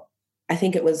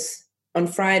think it was on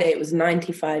Friday, it was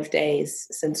 95 days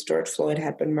since George Floyd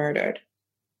had been murdered.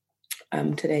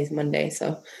 Today's Monday,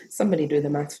 so somebody do the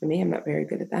maths for me. I'm not very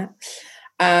good at that.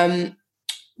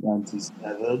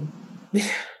 97.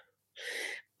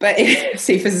 But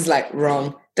Cephas is like,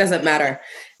 wrong. Doesn't matter.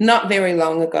 Not very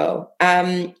long ago.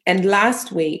 And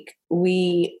last week,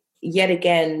 we yet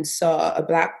again saw a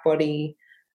Black body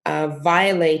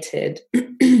violated,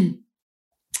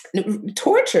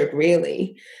 tortured,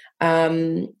 really,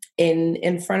 in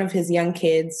front of his young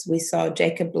kids. We saw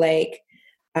Jacob Blake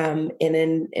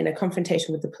in a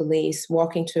confrontation with the police,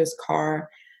 walking to his car.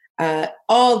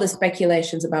 All the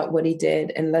speculations about what he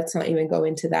did, and let's not even go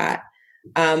into that.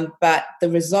 But the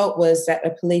result was that a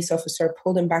police officer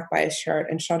pulled him back by his shirt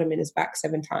and shot him in his back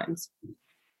 7 times.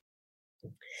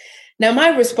 Now, my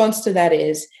response to that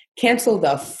is, cancel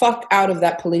the fuck out of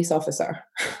that police officer.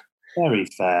 Very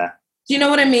fair. Do you know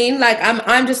what I mean? Like,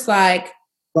 I'm just like,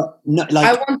 but no, like,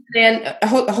 I want the man,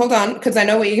 hold on, because I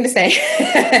know what you're going to say.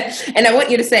 And I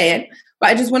want you to say it. But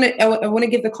I just want to, I want to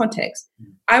give the context.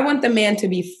 I want the man to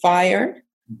be fired.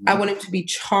 I want him to be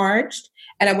charged.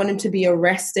 And I want him to be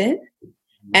arrested.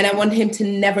 And I want him to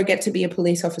never get to be a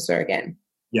police officer again.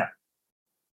 Yeah.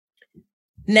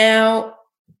 Now,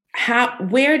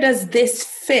 where does this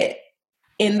fit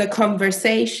in the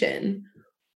conversation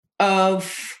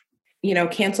of,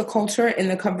 cancel culture, in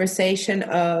the conversation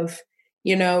of,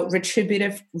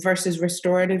 retributive versus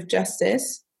restorative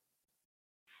justice?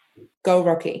 Go,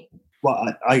 Rocky.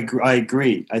 Well, I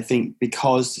agree. I think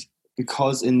because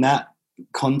in that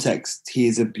context, he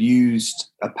has abused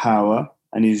a power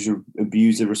and he's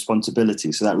abused a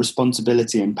responsibility. So that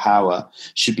responsibility and power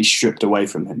should be stripped away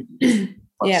from him.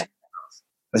 Yeah.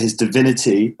 But his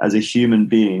divinity as a human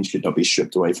being should not be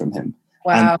stripped away from him.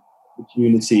 Wow. And the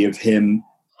opportunity of him.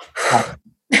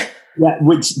 Yeah,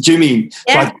 which do you mean?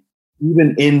 Yeah. Like,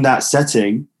 even in that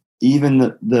setting, even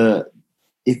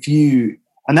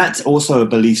and that's also a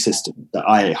belief system that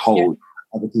I hold.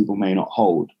 other people may not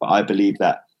hold. But I believe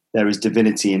that there is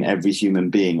divinity in every human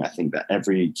being. I think that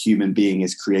every human being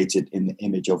is created in the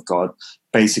image of God.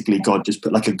 Basically, God just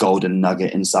put like a golden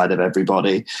nugget inside of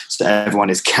everybody. So everyone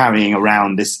is carrying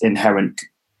around this inherent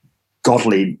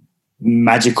godly,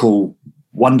 magical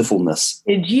wonderfulness.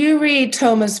 Did you read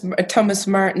Thomas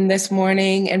Merton this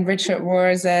morning and Richard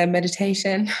Rohr's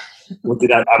meditation? What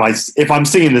did if I'm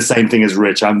singing the same thing as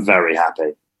Rich, I'm very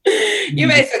happy. You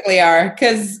basically are,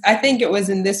 because I think it was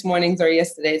in this morning's or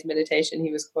yesterday's meditation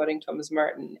he was quoting Thomas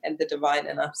Merton and the divine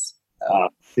in us. So,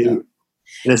 to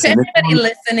everybody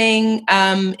listening,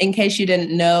 in case you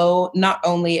didn't know, not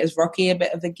only is Rocky a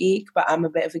bit of a geek, but I'm a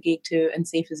bit of a geek too, and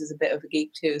Cephas is a bit of a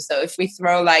geek too. So if we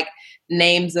throw like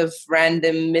names of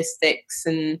random mystics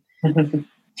and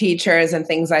teachers and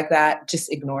things like that,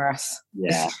 just ignore us.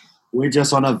 Yeah, we're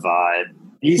just on a vibe.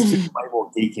 He's just way more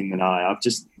geeking than I. I've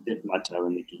just dipped my toe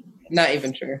in the geek. Not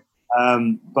even true.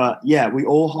 But yeah, we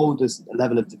all hold this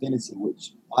level of divinity,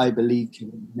 which I believe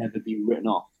can never be written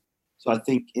off. So I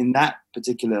think in that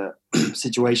particular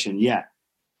situation, yeah,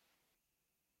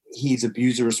 he's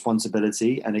abused a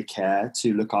responsibility and a care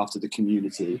to look after the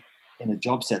community in a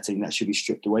job setting that should be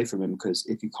stripped away from him, because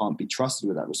if you can't be trusted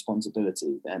with that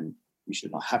responsibility, then you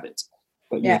should not have it.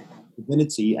 But yeah,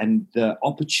 divinity and the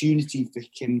opportunity for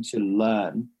him to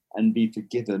learn and be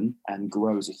forgiven and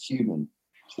grow as a human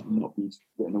should not be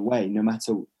written away, no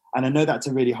matter. And I know that's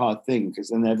a really hard thing, because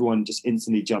then everyone just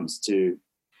instantly jumps to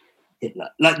Hitler.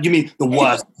 Like, you mean the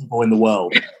worst people in the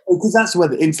world? Because that's where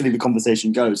instantly the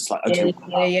conversation goes. It's like, okay,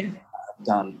 I've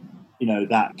done,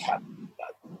 that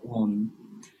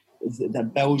is it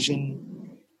that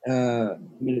Belgian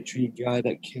military guy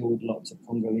that killed lots of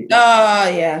Congolese? Oh,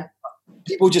 yeah.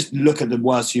 People just look at the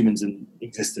worst humans in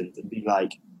existence and be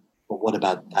like, but what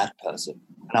about that person?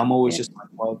 And I'm always just like,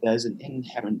 well, there's an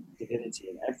inherent divinity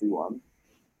in everyone,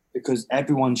 because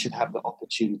everyone should have the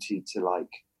opportunity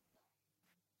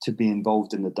to be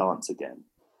involved in the dance again.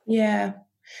 Yeah.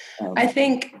 I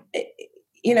think,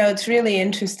 it's really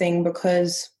interesting,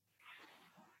 because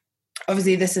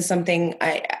obviously this is something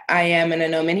I am, and I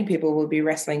know many people will be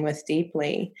wrestling with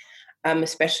deeply,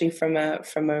 especially from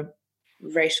a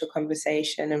racial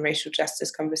conversation and racial justice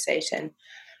conversation.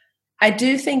 I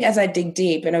do think, as I dig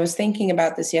deep, and I was thinking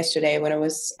about this yesterday when I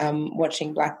was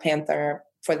watching Black Panther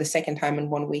for the second time in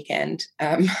one weekend,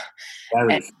 and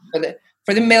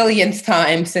for the millionth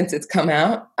time since it's come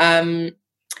out. And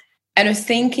I was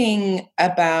thinking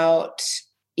about,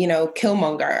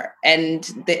 Killmonger and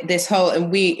this whole,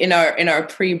 and we, in our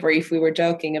pre-brief, we were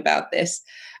joking about this.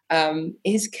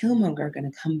 Is Killmonger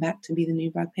going to come back to be the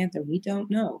new Black Panther? We don't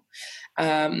know.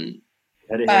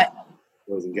 But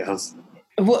boys and girls.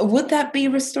 Would that be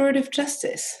restorative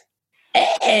justice?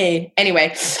 Hey,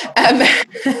 anyway,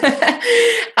 I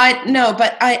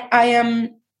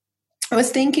was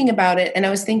thinking about it, and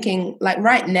I was thinking, like,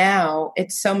 right now,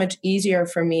 it's so much easier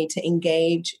for me to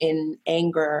engage in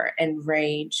anger and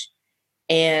rage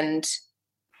and,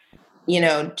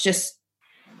 just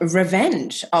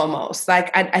revenge almost.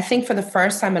 Like, I think for the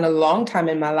first time in a long time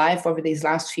in my life over these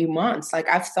last few months, like,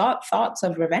 I've thought thoughts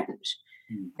of revenge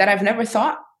that I've never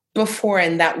thought before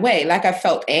in that way. Like, I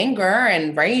felt anger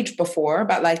and rage before,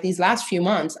 but like these last few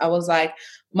months, I was like,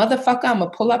 motherfucker, I'm gonna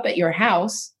pull up at your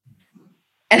house.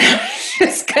 And I'm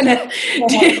just gonna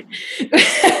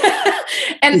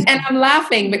and I'm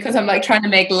laughing because I'm like trying to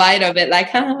make light of it,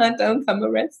 like, don't come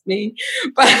arrest me.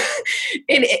 But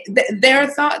there are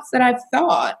thoughts that I've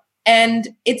thought, and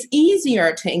it's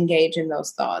easier to engage in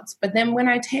those thoughts. But then when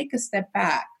I take a step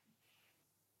back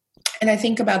and I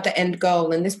think about the end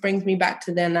goal, and this brings me back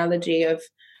to the analogy of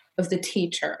the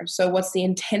teacher. So what's the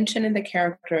intention and the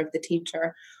character of the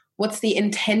teacher? What's the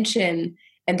intention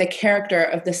and the character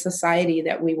of the society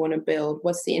that we want to build?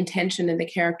 What's the intention and the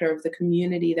character of the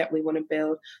community that we want to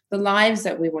build? The lives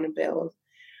that we want to build?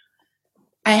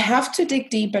 I have to dig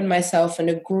deep in myself and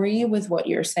agree with what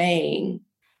you're saying,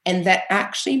 and that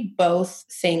actually both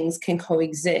things can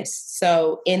coexist.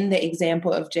 So in the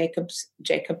example of Jacob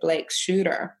Blake's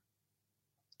shooter,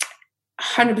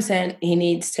 100% he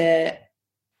needs to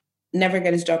never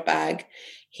get his job back.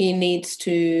 He needs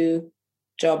to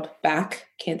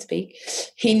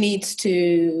He needs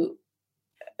to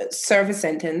serve a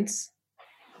sentence.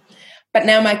 But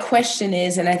now my question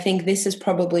is, and I think this is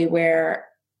probably where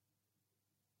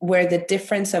the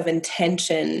difference of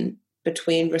intention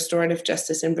between restorative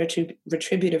justice and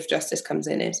retributive justice comes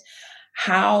in, is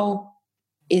how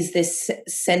is this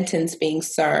sentence being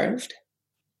served?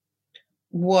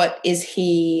 What is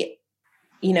he,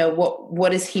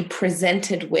 what is he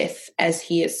presented with as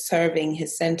he is serving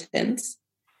his sentence?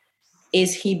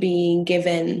 Is he being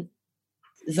given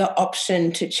the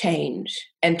option to change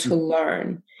and to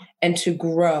learn and to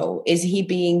grow? Is he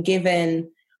being given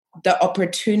the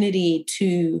opportunity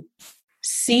to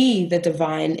see the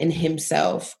divine in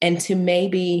himself and to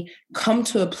maybe come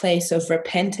to a place of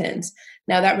repentance?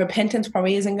 Now, that repentance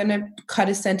probably isn't going to cut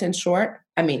his sentence short.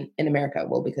 I mean, in America, it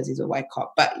will, because he's a white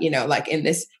cop. But, like in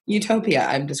this utopia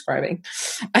I'm describing,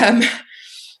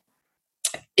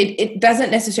 it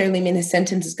doesn't necessarily mean his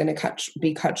sentence is going to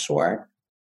be cut short.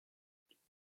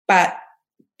 But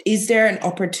is there an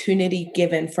opportunity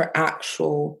given for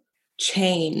actual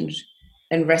change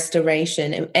and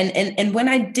restoration? And when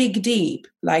I dig deep,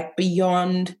 like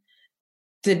beyond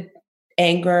the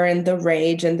anger and the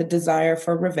rage and the desire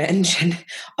for revenge and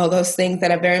all those things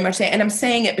that I very much say, and I'm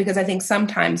saying it because I think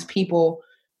sometimes people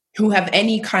who have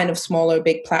any kind of small or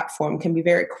big platform can be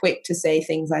very quick to say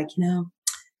things like,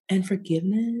 and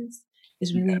forgiveness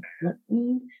is really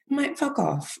important. I might fuck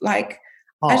off. Like,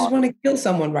 I just want to kill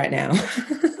someone right now.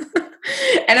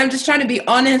 And I'm just trying to be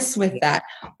honest with that.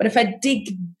 But if I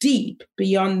dig deep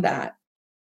beyond that,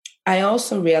 I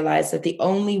also realize that the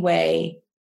only way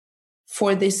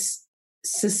for this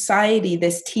society,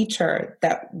 this teacher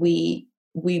that we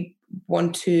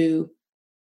want to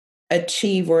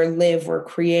achieve or live or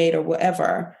create or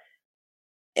whatever,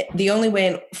 the only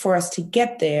way for us to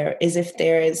get there is if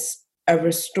there is a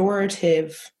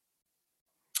restorative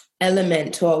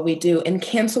element to what we do. And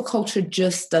cancel culture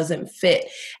just doesn't fit.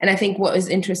 And I think what is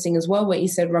interesting as well, what you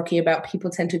said, Rocky, about people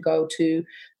tend to go to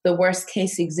the worst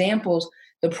case examples.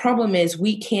 The problem is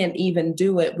we can't even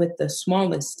do it with the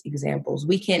smallest examples.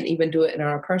 We can't even do it in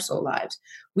our personal lives.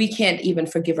 We can't even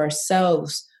forgive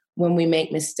ourselves when we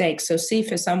make mistakes. So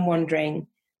Cephas, I'm wondering,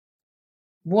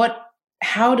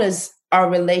 how does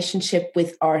our relationship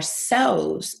with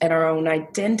ourselves and our own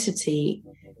identity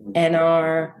and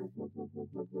our,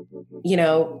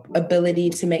 ability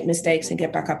to make mistakes and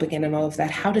get back up again and all of that,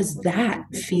 how does that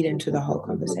feed into the whole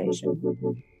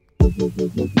conversation?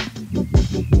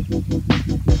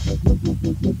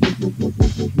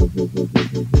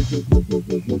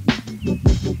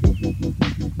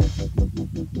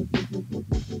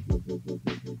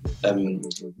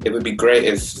 It would be great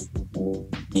if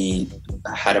we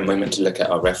had a moment to look at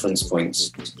our reference points,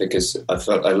 because I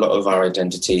felt a lot of our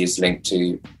identity is linked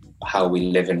to how we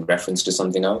live in reference to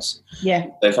something else. Yeah.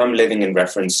 So if I'm living in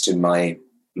reference to my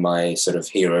sort of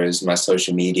heroes, my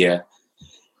social media,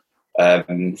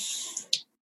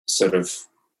 sort of,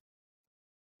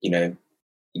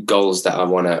 goals that I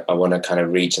want to kind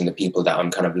of reach, and the people that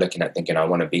I'm kind of looking at thinking I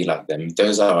want to be like them,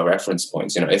 those are our reference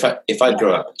points. If I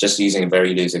grow up, just using a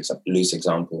very loose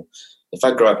example, if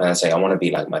I grow up and I say I want to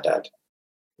be like my dad,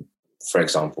 for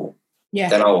example,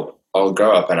 then I'll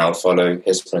grow up and I'll follow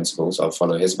his principles, I'll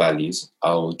follow his values,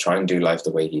 I'll try and do life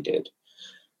the way he did,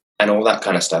 and all that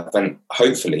kind of stuff. And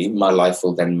hopefully my life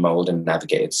will then mold and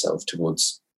navigate itself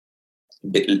towards,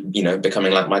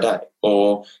 becoming like my dad.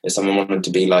 Or if someone wanted to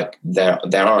be like their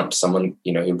aunt, someone,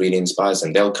 who really inspires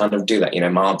them, they'll kind of do that.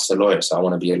 My aunt's a lawyer, so I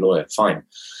want to be a lawyer. Fine,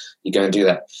 you go and do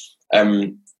that.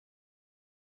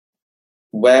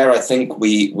 Where I think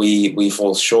we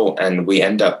fall short and we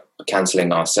end up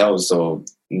cancelling ourselves or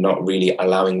not really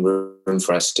allowing room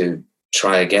for us to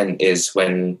try again is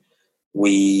when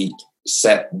we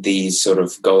set these sort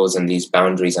of goals and these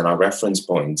boundaries and our reference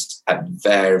points at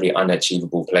very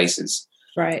unachievable places.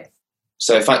 Right.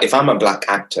 So if I'm a black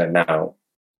actor now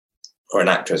or an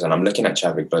actress and I'm looking at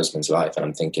Chadwick Boseman's life and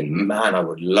I'm thinking, man, I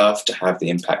would love to have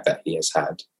the impact that he has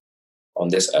had on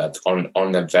this earth, on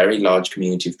a very large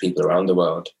community of people around the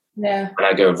world. Yeah. And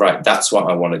I go, right, that's what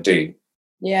I want to do.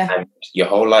 Yeah. And your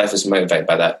whole life is motivated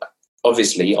by that.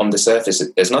 Obviously, on the surface,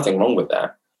 there's nothing wrong with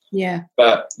that. Yeah.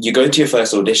 But you go to your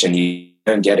first audition, you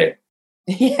don't get it.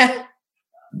 Yeah.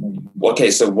 Okay,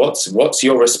 so what's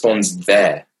your response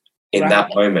there in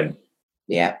that moment?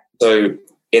 Yeah. So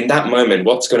in that moment,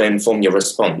 what's going to inform your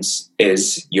response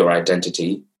is your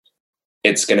identity.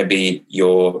 It's going to be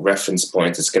your reference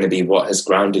point. It's going to be what has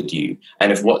grounded you.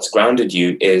 And if what's grounded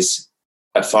you is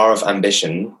a far off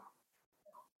ambition,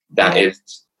 that is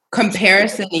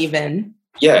comparison even.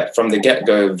 Yeah, from the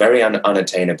get-go, very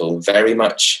unattainable, very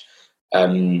much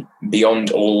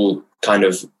beyond all kind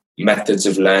of methods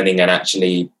of learning and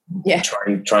actually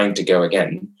trying to go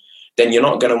again, then you're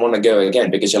not going to want to go again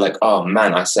because you're like, oh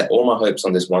man, I set all my hopes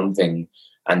on this one thing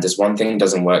and this one thing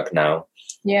doesn't work now.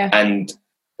 Yeah. And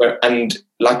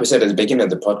like we said at the beginning of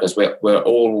the podcast, we're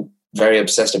all very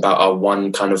obsessed about our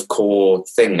one kind of core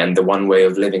thing and the one way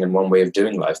of living and one way of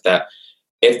doing life, that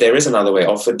if there is another way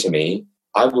offered to me,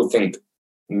 I will think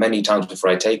many times before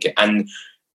I take it. And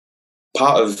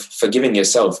part of forgiving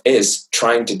yourself is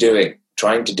trying to doing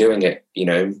it,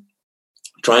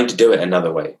 trying to do it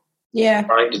another way. Yeah.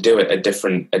 Trying to do it a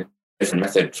different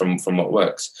method from what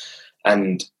works.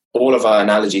 And all of our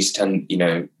analogies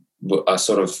are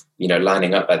sort of,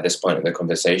 lining up at this point in the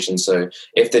conversation. So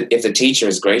if the teacher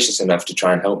is gracious enough to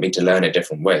try and help me to learn a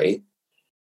different way,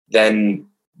 then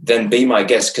be my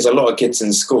guest. Because a lot of kids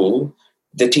in school,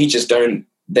 the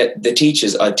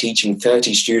teachers are teaching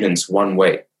 30 students one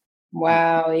way.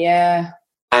 Wow. Yeah.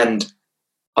 And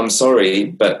I'm sorry,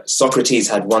 but Socrates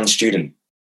had one student.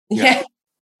 Yeah.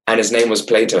 And his name was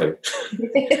Plato.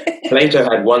 Plato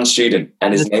had one student,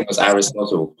 and his name was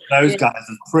Aristotle. Those guys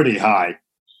are pretty high.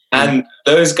 And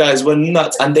those guys were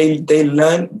nuts. And they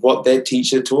learned what their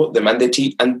teacher taught them. And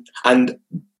they and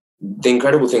the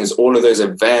incredible thing is all of those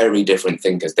are very different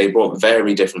thinkers. They brought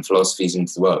very different philosophies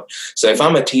into the world. So if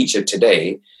I'm a teacher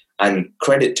today, and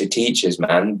credit to teachers,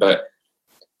 man, but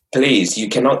please, you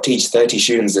cannot teach 30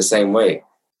 students the same way.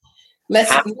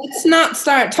 Let's not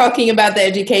start talking about the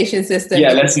education system.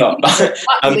 Yeah, let's not.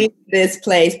 Leave this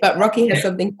place. But Rocky has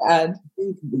something to add.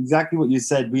 Exactly what you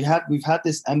said. We've had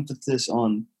this emphasis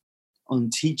on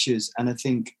teachers, and I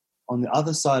think on the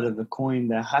other side of the coin,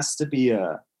 there has to be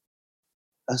a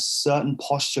certain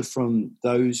posture from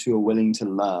those who are willing to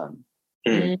learn.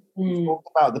 Mm-hmm. Talk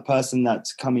about the person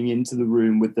that's coming into the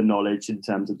room with the knowledge in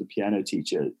terms of the piano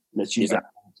teacher. Let's use that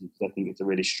because I think it's a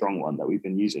really strong one that we've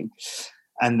been using.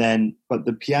 And then, but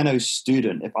the piano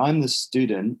student, if I'm the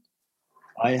student,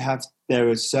 there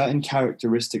are certain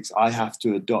characteristics I have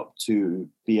to adopt to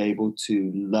be able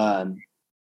to learn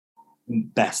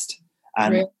best.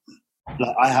 And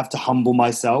I have to humble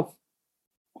myself.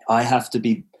 I have to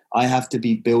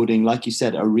be building, like you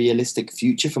said, a realistic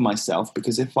future for myself,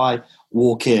 because if I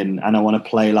walk in and I want to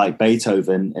play like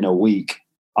Beethoven in a week,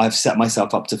 I've set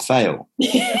myself up to fail.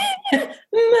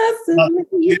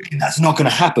 That's not going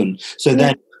to happen. So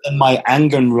then my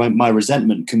anger and my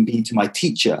resentment can be to my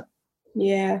teacher.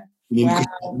 Yeah. Wow.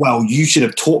 Well, you should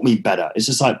have taught me better. It's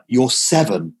just like, you're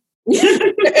 7.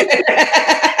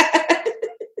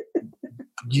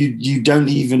 You don't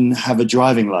even have a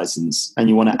driving license and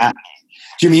you want to act.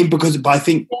 Do you mean? Because I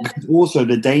think also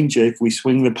the danger, if we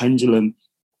swing the pendulum,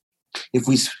 if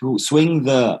we swing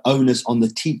the onus on the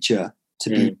teacher to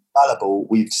be fallible,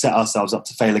 we've set ourselves up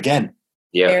to fail again.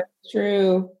 Yeah,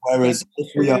 true. Whereas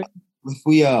if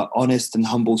we are honest and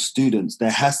humble students, there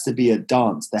has to be a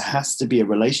dance. There has to be a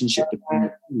relationship between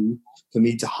the two for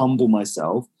me to humble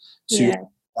myself to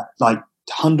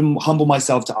humble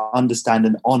myself to understand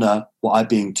and honor what I'm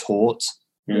being taught.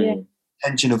 Yeah.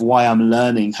 Intention of why I'm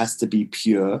learning has to be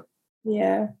pure.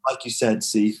 Yeah. Like you said,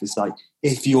 Seif, it's like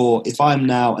if I'm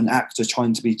now an actor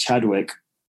trying to be Chadwick,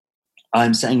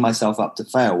 I'm setting myself up to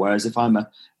fail. Whereas if I'm an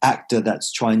actor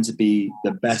that's trying to be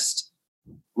the best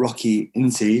Rocky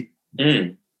Inti,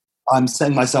 I'm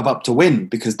setting myself up to win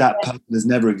because that person has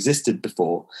never existed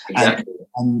before. Exactly.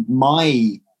 And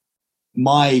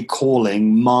my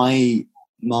calling,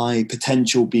 my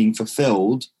potential being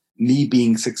fulfilled, me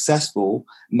being successful,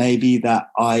 may be that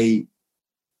I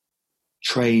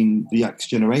train the next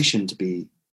generation to be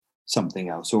something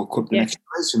else, or equip the next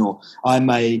generation, or I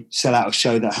may sell out a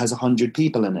show that has 100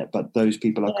 people in it, but those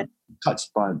people are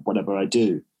touched by whatever I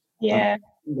do. Yeah.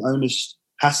 The onus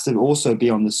has to also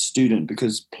be on the student,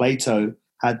 because Plato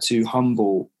had to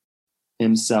humble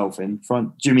himself in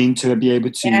front. Do you mean to be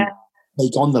able to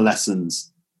take on the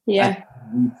lessons? Yeah.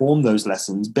 Inform those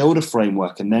lessons, build a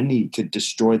framework, and then he could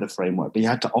destroy the framework. But he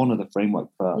had to honor the framework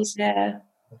first. Yeah.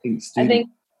 I think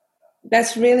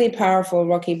that's really powerful,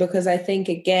 Rocky, because I think,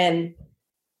 again,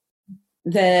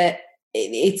 that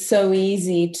it's so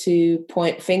easy to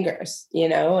point fingers,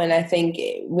 and I think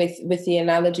with the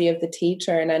analogy of the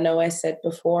teacher, and I know I said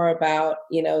before about,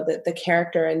 the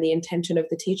character and the intention of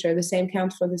the teacher, the same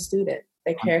counts for the student,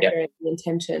 the character and the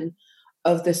intention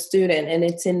of the student. And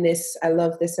it's in this, I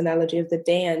love this analogy of the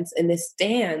dance, in this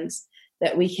dance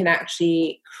that we can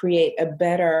actually create a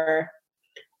better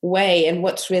way. And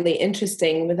what's really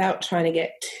interesting, without trying to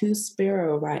get too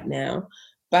spiritual right now,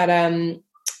 but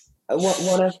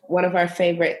one of our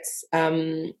favorites,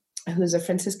 who's a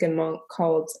Franciscan monk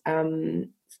called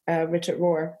Richard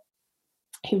Rohr,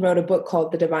 he wrote a book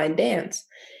called The Divine Dance.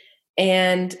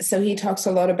 And so he talks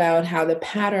a lot about how the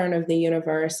pattern of the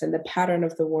universe and the pattern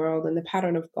of the world and the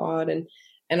pattern of God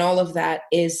and all of that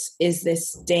is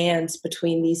this dance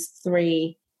between these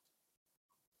three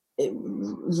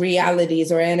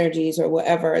realities or energies or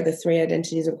whatever, the three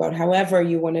identities of God, however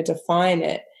you want to define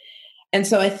it. And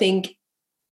so I think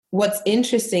what's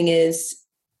interesting is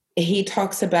when he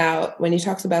talks about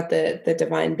the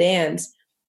divine dance,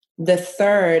 the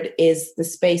third is the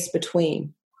space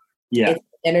between. Yeah. It's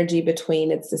energy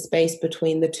between, it's the space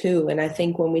between the two. And I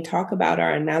think when we talk about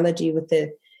our analogy with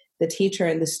the teacher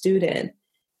and the student,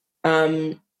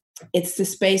 it's the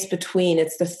space between,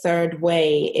 it's the third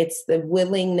way, it's the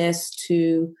willingness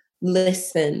to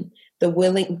listen,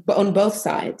 on both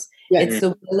sides. Yeah. It's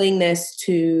the willingness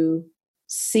to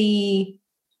see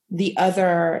the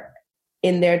other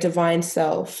in their divine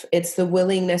self. It's the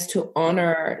willingness to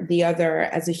honor the other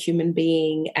as a human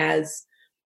being, as,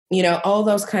 you know, all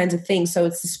those kinds of things. So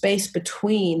it's the space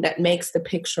between that makes the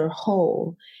picture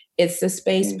whole. It's the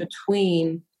space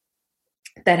between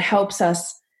that helps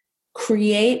us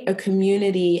create a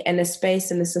community and a space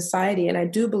in the society. And I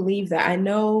do believe that. I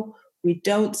know we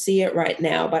don't see it right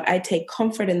now, but I take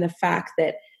comfort in the fact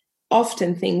that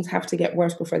often things have to get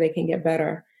worse before they can get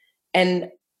better. And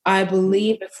I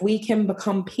believe if we can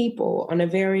become people on a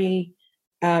very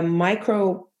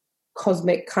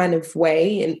microcosmic kind of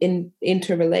way, in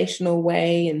interrelational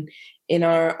way, and in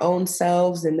our own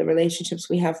selves and the relationships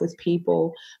we have with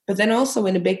people, but then also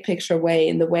in a big picture way,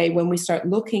 in the way when we start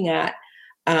looking at,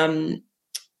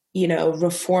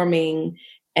 reforming,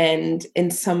 and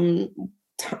in some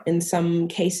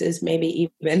cases, maybe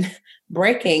even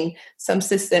breaking some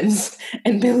systems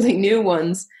and building new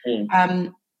ones.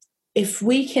 If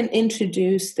we can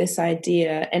introduce this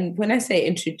idea, and when I say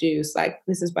introduce, like,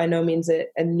 this is by no means a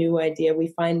new idea. We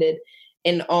find it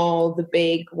in all the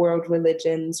big world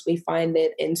religions. We find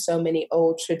it in so many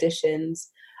old traditions.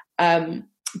 But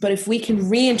if we can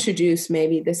reintroduce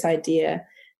maybe this idea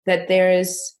that there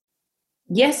is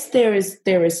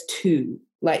two,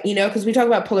 like, you know, because we talk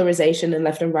about polarization and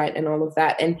left and right and all of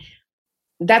that. And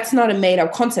that's not a made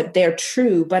up concept. They're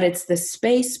true, but it's the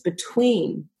space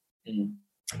between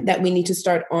that we need to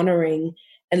start honoring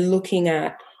and looking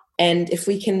at. And if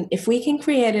we can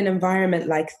create an environment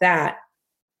like that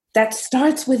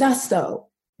starts with us, though.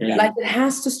 Yeah. Like, it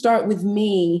has to start with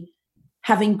me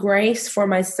having grace for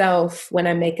myself when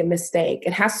I make a mistake.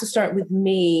 It has to start with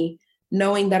me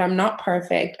knowing that I'm not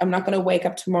perfect. I'm not going to wake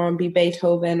up tomorrow and be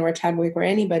Beethoven or Chadwick or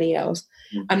anybody else.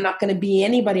 I'm not going to be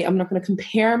anybody. I'm not going to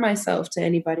compare myself to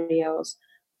anybody else.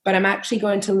 But I'm actually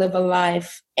going to live a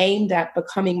life aimed at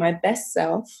becoming my best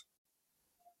self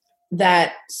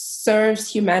that serves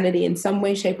humanity in some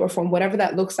way, shape, or form, whatever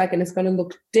that looks like. And it's going to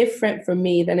look different for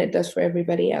me than it does for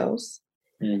everybody else.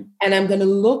 And I'm going to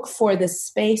look for the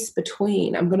space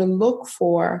between. I'm going to look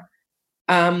for,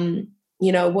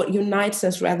 what unites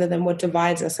us rather than what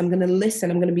divides us. I'm going to listen.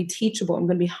 I'm going to be teachable. I'm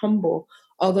going to be humble.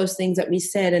 All those things that we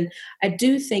said. And I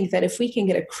do think that if we can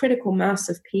get a critical mass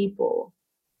of people,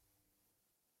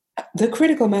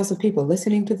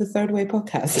 listening to the Third Way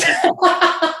podcast.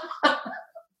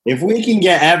 If we can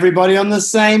get everybody on the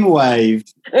same wave.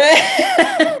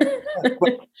 I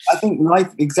think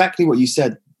life, exactly what you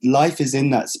said, life is in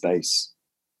that space.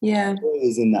 Yeah. It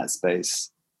is in that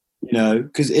space. You know,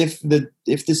 because if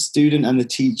the student and the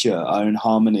teacher are in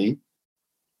harmony,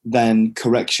 then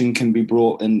correction can be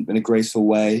brought in a graceful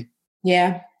way.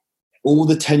 Yeah. All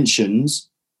the tensions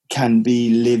can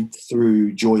be lived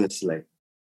through joyously.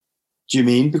 Do you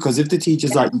mean? Because if the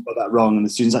teacher's like, you got that wrong, and the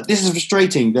student's like, this is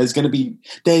frustrating, there's going to be,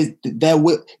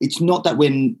 it's not that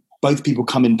when both people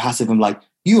come in passive and like,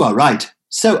 you are right,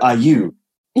 so are you.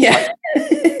 Yeah.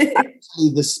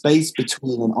 Actually, the space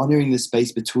between and honoring the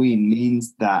space between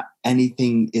means that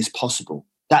anything is possible.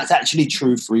 That's actually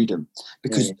true freedom,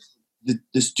 because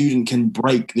the student can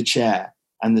break the chair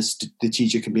and the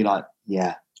teacher can be like,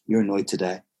 yeah, you're annoyed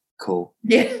today. Cool.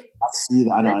 Yeah. Let's do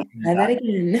that. Try that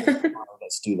again.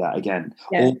 Let's do that again.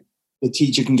 Yeah. Or the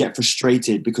teacher can get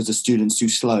frustrated because the student's too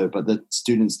slow, but the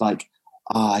student's like,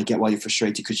 I get why you're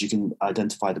frustrated, because you can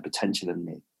identify the potential in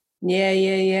me.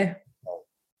 Yeah.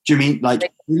 Do you mean,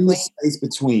 like, in the space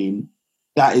between,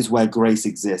 that is where grace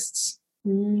exists.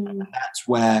 And that's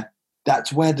where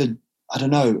the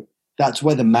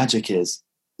magic is.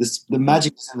 The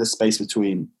magic is in the space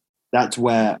between. That's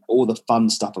where all the fun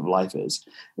stuff of life is.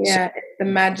 Yeah, so, the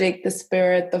magic, the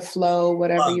spirit, the flow,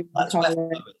 whatever you call it.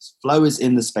 Flow is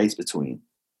in the space between.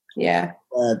 Yeah. That's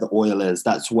where the oil is.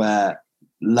 That's where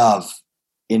love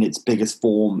in its biggest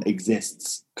form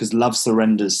exists, because love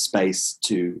surrenders space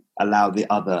to allow the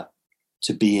other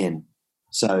to be in.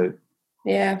 So.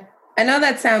 Yeah. I know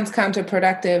that sounds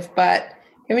counterproductive, but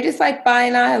can we just buy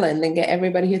an island and get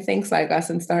everybody who thinks like us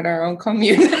and start our own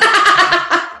commune?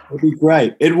 It'd be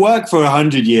great. It'd work for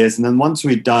 100 years, and then once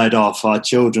we died off, our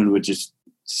children would just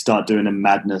start doing a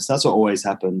madness. That's what always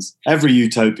happens. Every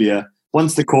utopia,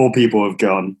 once the core people have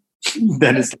gone,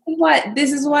 then it's...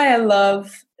 This is why I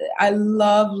love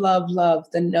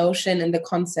the notion and the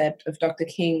concept of Dr.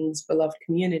 King's beloved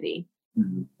community.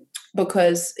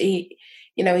 Because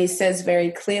he says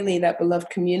very clearly that beloved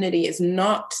community is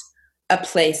not a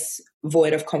place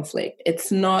void of conflict.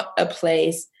 It's not a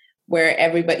place where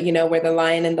everybody, where the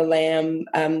lion and the lamb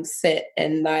sit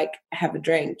and like have a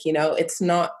drink. It's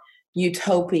not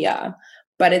utopia,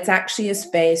 but it's actually a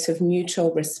space of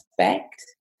mutual respect,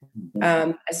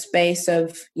 a space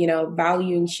of,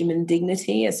 valuing human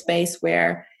dignity, a space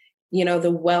where,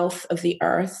 the wealth of the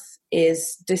earth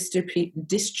is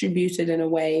distributed in a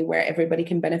way where everybody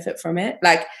can benefit from it.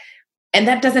 And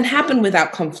that doesn't happen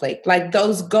without conflict. Like,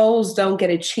 those goals don't get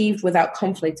achieved without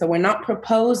conflict. So we're not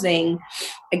proposing,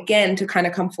 again, to kind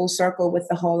of come full circle with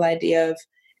the whole idea of,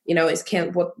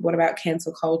 what about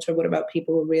cancel culture? What about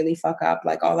people who really fuck up?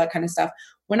 Like, all that kind of stuff.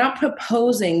 We're not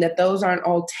proposing that those aren't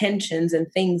all tensions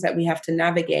and things that we have to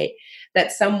navigate,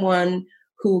 that someone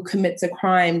who commits a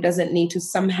crime doesn't need to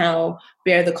somehow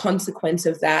bear the consequence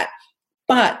of that,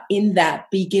 but in that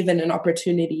be given an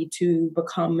opportunity to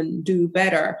become and do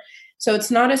better. So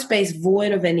it's not a space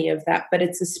void of any of that, but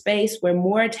it's a space where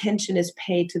more attention is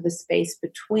paid to the space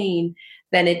between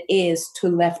than it is to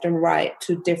left and right,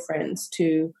 to difference,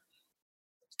 to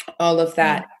all of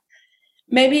that.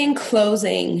 Maybe in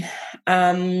closing,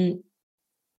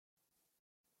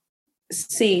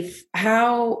 Sif,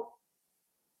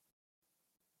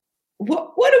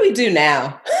 what do we do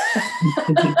now?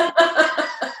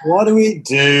 What do we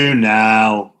do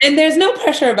now? And there's no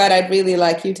pressure, but I'd really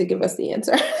like you to give us the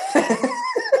answer.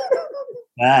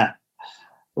 Yeah.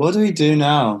 What do we do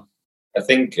now? I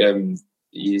think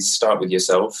you start with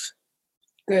yourself.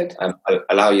 Good.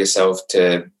 Allow yourself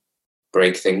to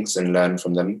break things and learn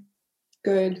from them.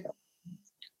 Good.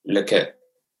 Look at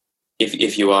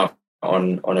if you are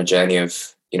on a journey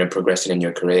of progressing in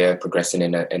your career, progressing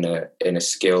in a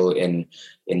skill, in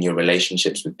your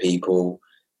relationships with people,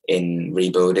 in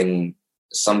rebuilding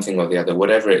something or the other,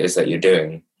 whatever it is that you're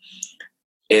doing.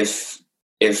 If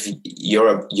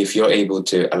you're able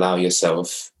to allow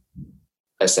yourself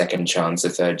a second chance, a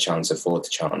third chance, a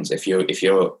fourth chance, if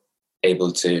you're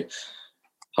able to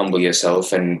humble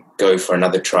yourself and go for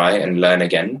another try and learn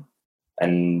again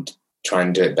and try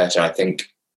and do it better, I think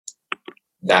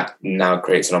that now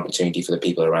creates an opportunity for the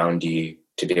people around you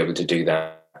to be able to do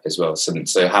that as well.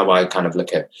 So how I kind of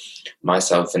look at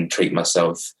myself and treat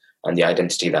myself and the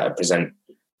identity that I present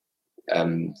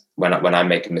when I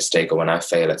make a mistake or when I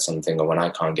fail at something or when I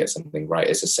can't get something right,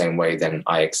 it's the same way then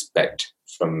I expect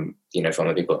from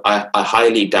other people. I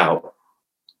highly doubt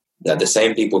that the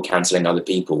same people cancelling other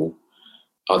people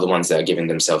are the ones that are giving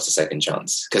themselves a second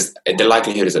chance, because the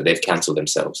likelihood is that they've cancelled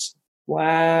themselves.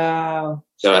 Wow.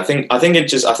 So I think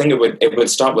it would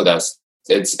start with us.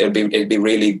 It'd be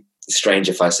really strange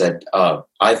if I said, "Oh,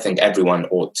 I think everyone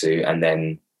ought to," and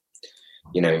then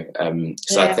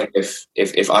I think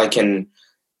if I can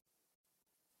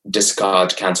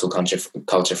discard cancel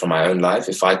culture from my own life,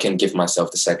 if I can give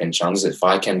myself the second chance, if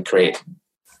I can create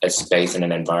a space and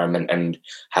an environment and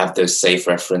have those safe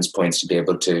reference points to be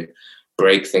able to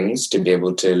break things, to be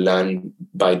able to learn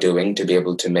by doing, to be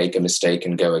able to make a mistake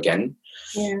and go again.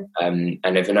 Yeah. And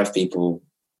if enough people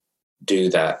do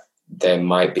that, there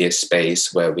might be a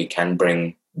space where we can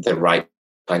bring the right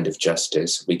kind of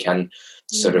justice. We can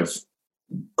sort of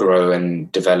grow and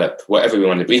develop whatever we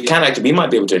want to. We might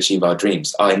be able to achieve our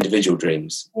dreams, our individual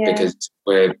dreams, because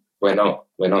we're not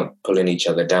pulling each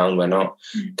other down. We're not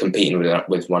competing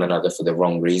with one another for the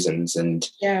wrong reasons. And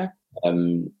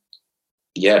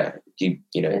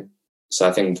so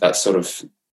I think that's sort of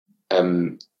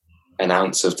an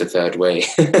ounce of the third way.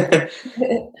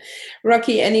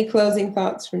 Rocky, any closing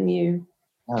thoughts from you?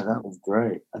 Oh, that was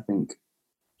great. I think,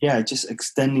 just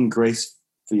extending grace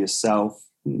for yourself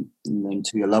and then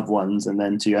to your loved ones and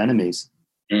then to your enemies.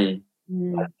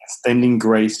 Extending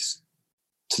grace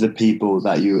to the people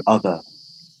that you other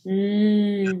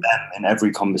in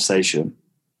every conversation.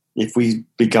 If we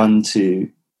begun to,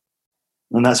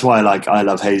 and that's why I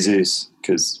love Jesus,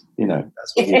 because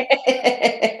that's what he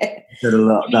said a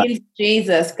lot.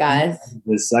 Jesus, guys.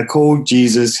 I call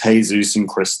Jesus, Jesus, and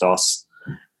Christos.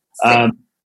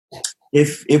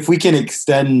 If we can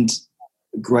extend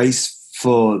grace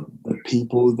for the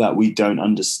people that we don't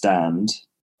understand,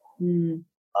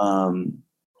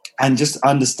 and just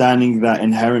understanding that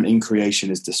inherent in creation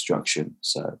is destruction.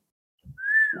 So,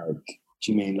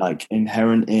 do you mean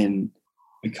inherent in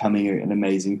becoming an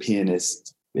amazing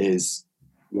pianist is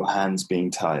your hands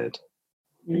being tired,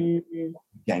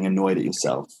 getting annoyed at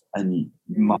yourself, and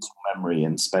muscle memory,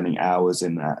 and spending hours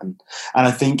in that. And I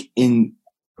think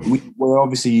we're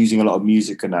obviously using a lot of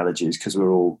music analogies because we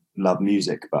all love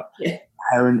music, but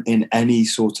inherent in any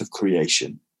sort of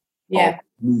creation, of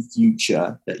any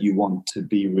future that you want to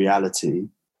be reality,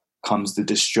 comes the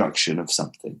destruction of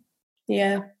something.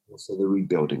 Yeah. Also the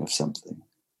rebuilding of something.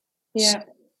 Yeah.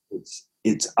 So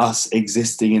it's us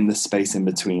existing in the space in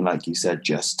between, like you said,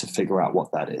 just to figure out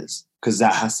what that is. Because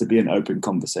that has to be an open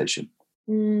conversation.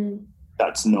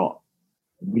 That's not,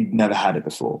 we've never had it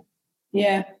before.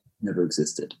 Yeah. Never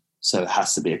existed. So it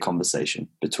has to be a conversation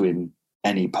between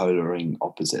any polaring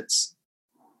opposites.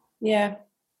 Yeah.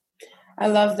 I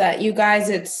love that. You guys,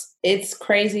 it's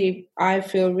crazy. I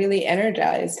feel really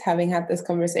energized having had this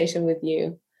conversation with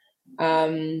you.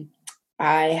 I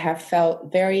have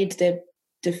felt very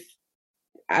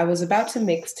I was about to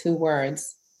mix two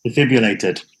words.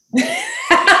 Defibrillated.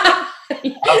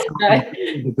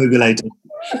 Defibrillated.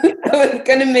 I was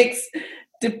going to mix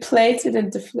depleted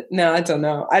and no, I don't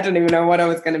know. I don't even know what I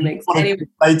was going to mix. Anyway.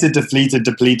 Deflated, defleted,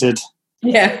 depleted.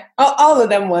 Yeah, all of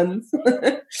them ones.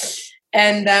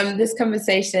 And this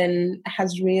conversation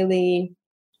has really,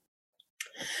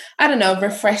 I don't know,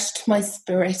 refreshed my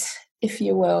spirit, if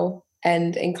you will,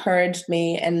 and encouraged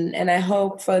me. And I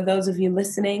hope for those of you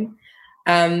listening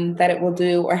that it will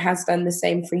do or has done the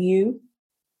same for you.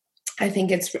 I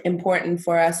think it's important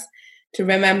for us to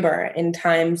remember in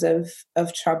times of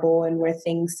trouble and where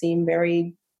things seem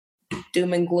very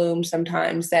doom and gloom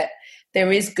sometimes that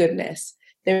there is goodness,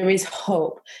 there is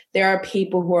hope. There are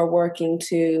people who are working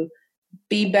to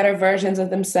be better versions of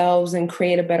themselves and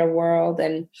create a better world.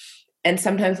 And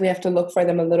sometimes we have to look for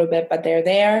them a little bit, but they're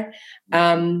there.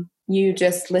 You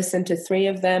just listen to 3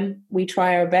 of them. We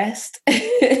try our best.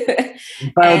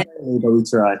 But we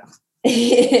try.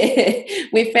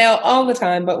 We fail all the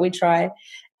time, but we try.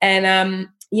 And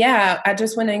I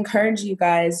just want to encourage you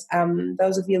guys,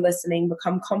 those of you listening,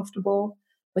 become comfortable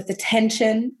with the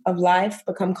tension of life,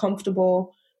 become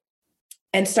comfortable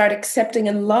and start accepting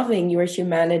and loving your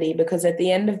humanity, because at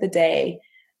the end of the day,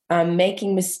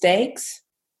 making mistakes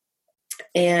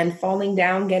and falling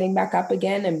down, getting back up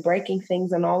again and breaking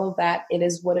things and all of that, it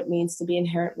is what it means to be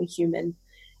inherently human.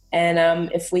 And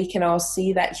if we can all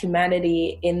see that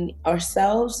humanity in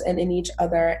ourselves and in each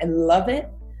other and love it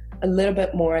a little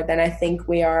bit more, then I think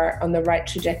we are on the right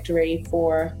trajectory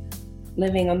for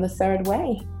living on the third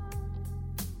way.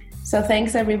 So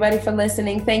thanks everybody for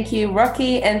listening. Thank you,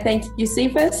 Rocky, and thank you,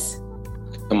 Cephas.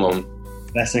 Come on.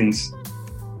 Blessings.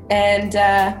 And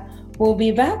we'll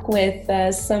be back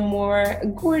with some more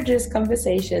gorgeous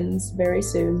conversations very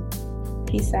soon.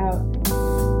 Peace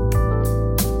out.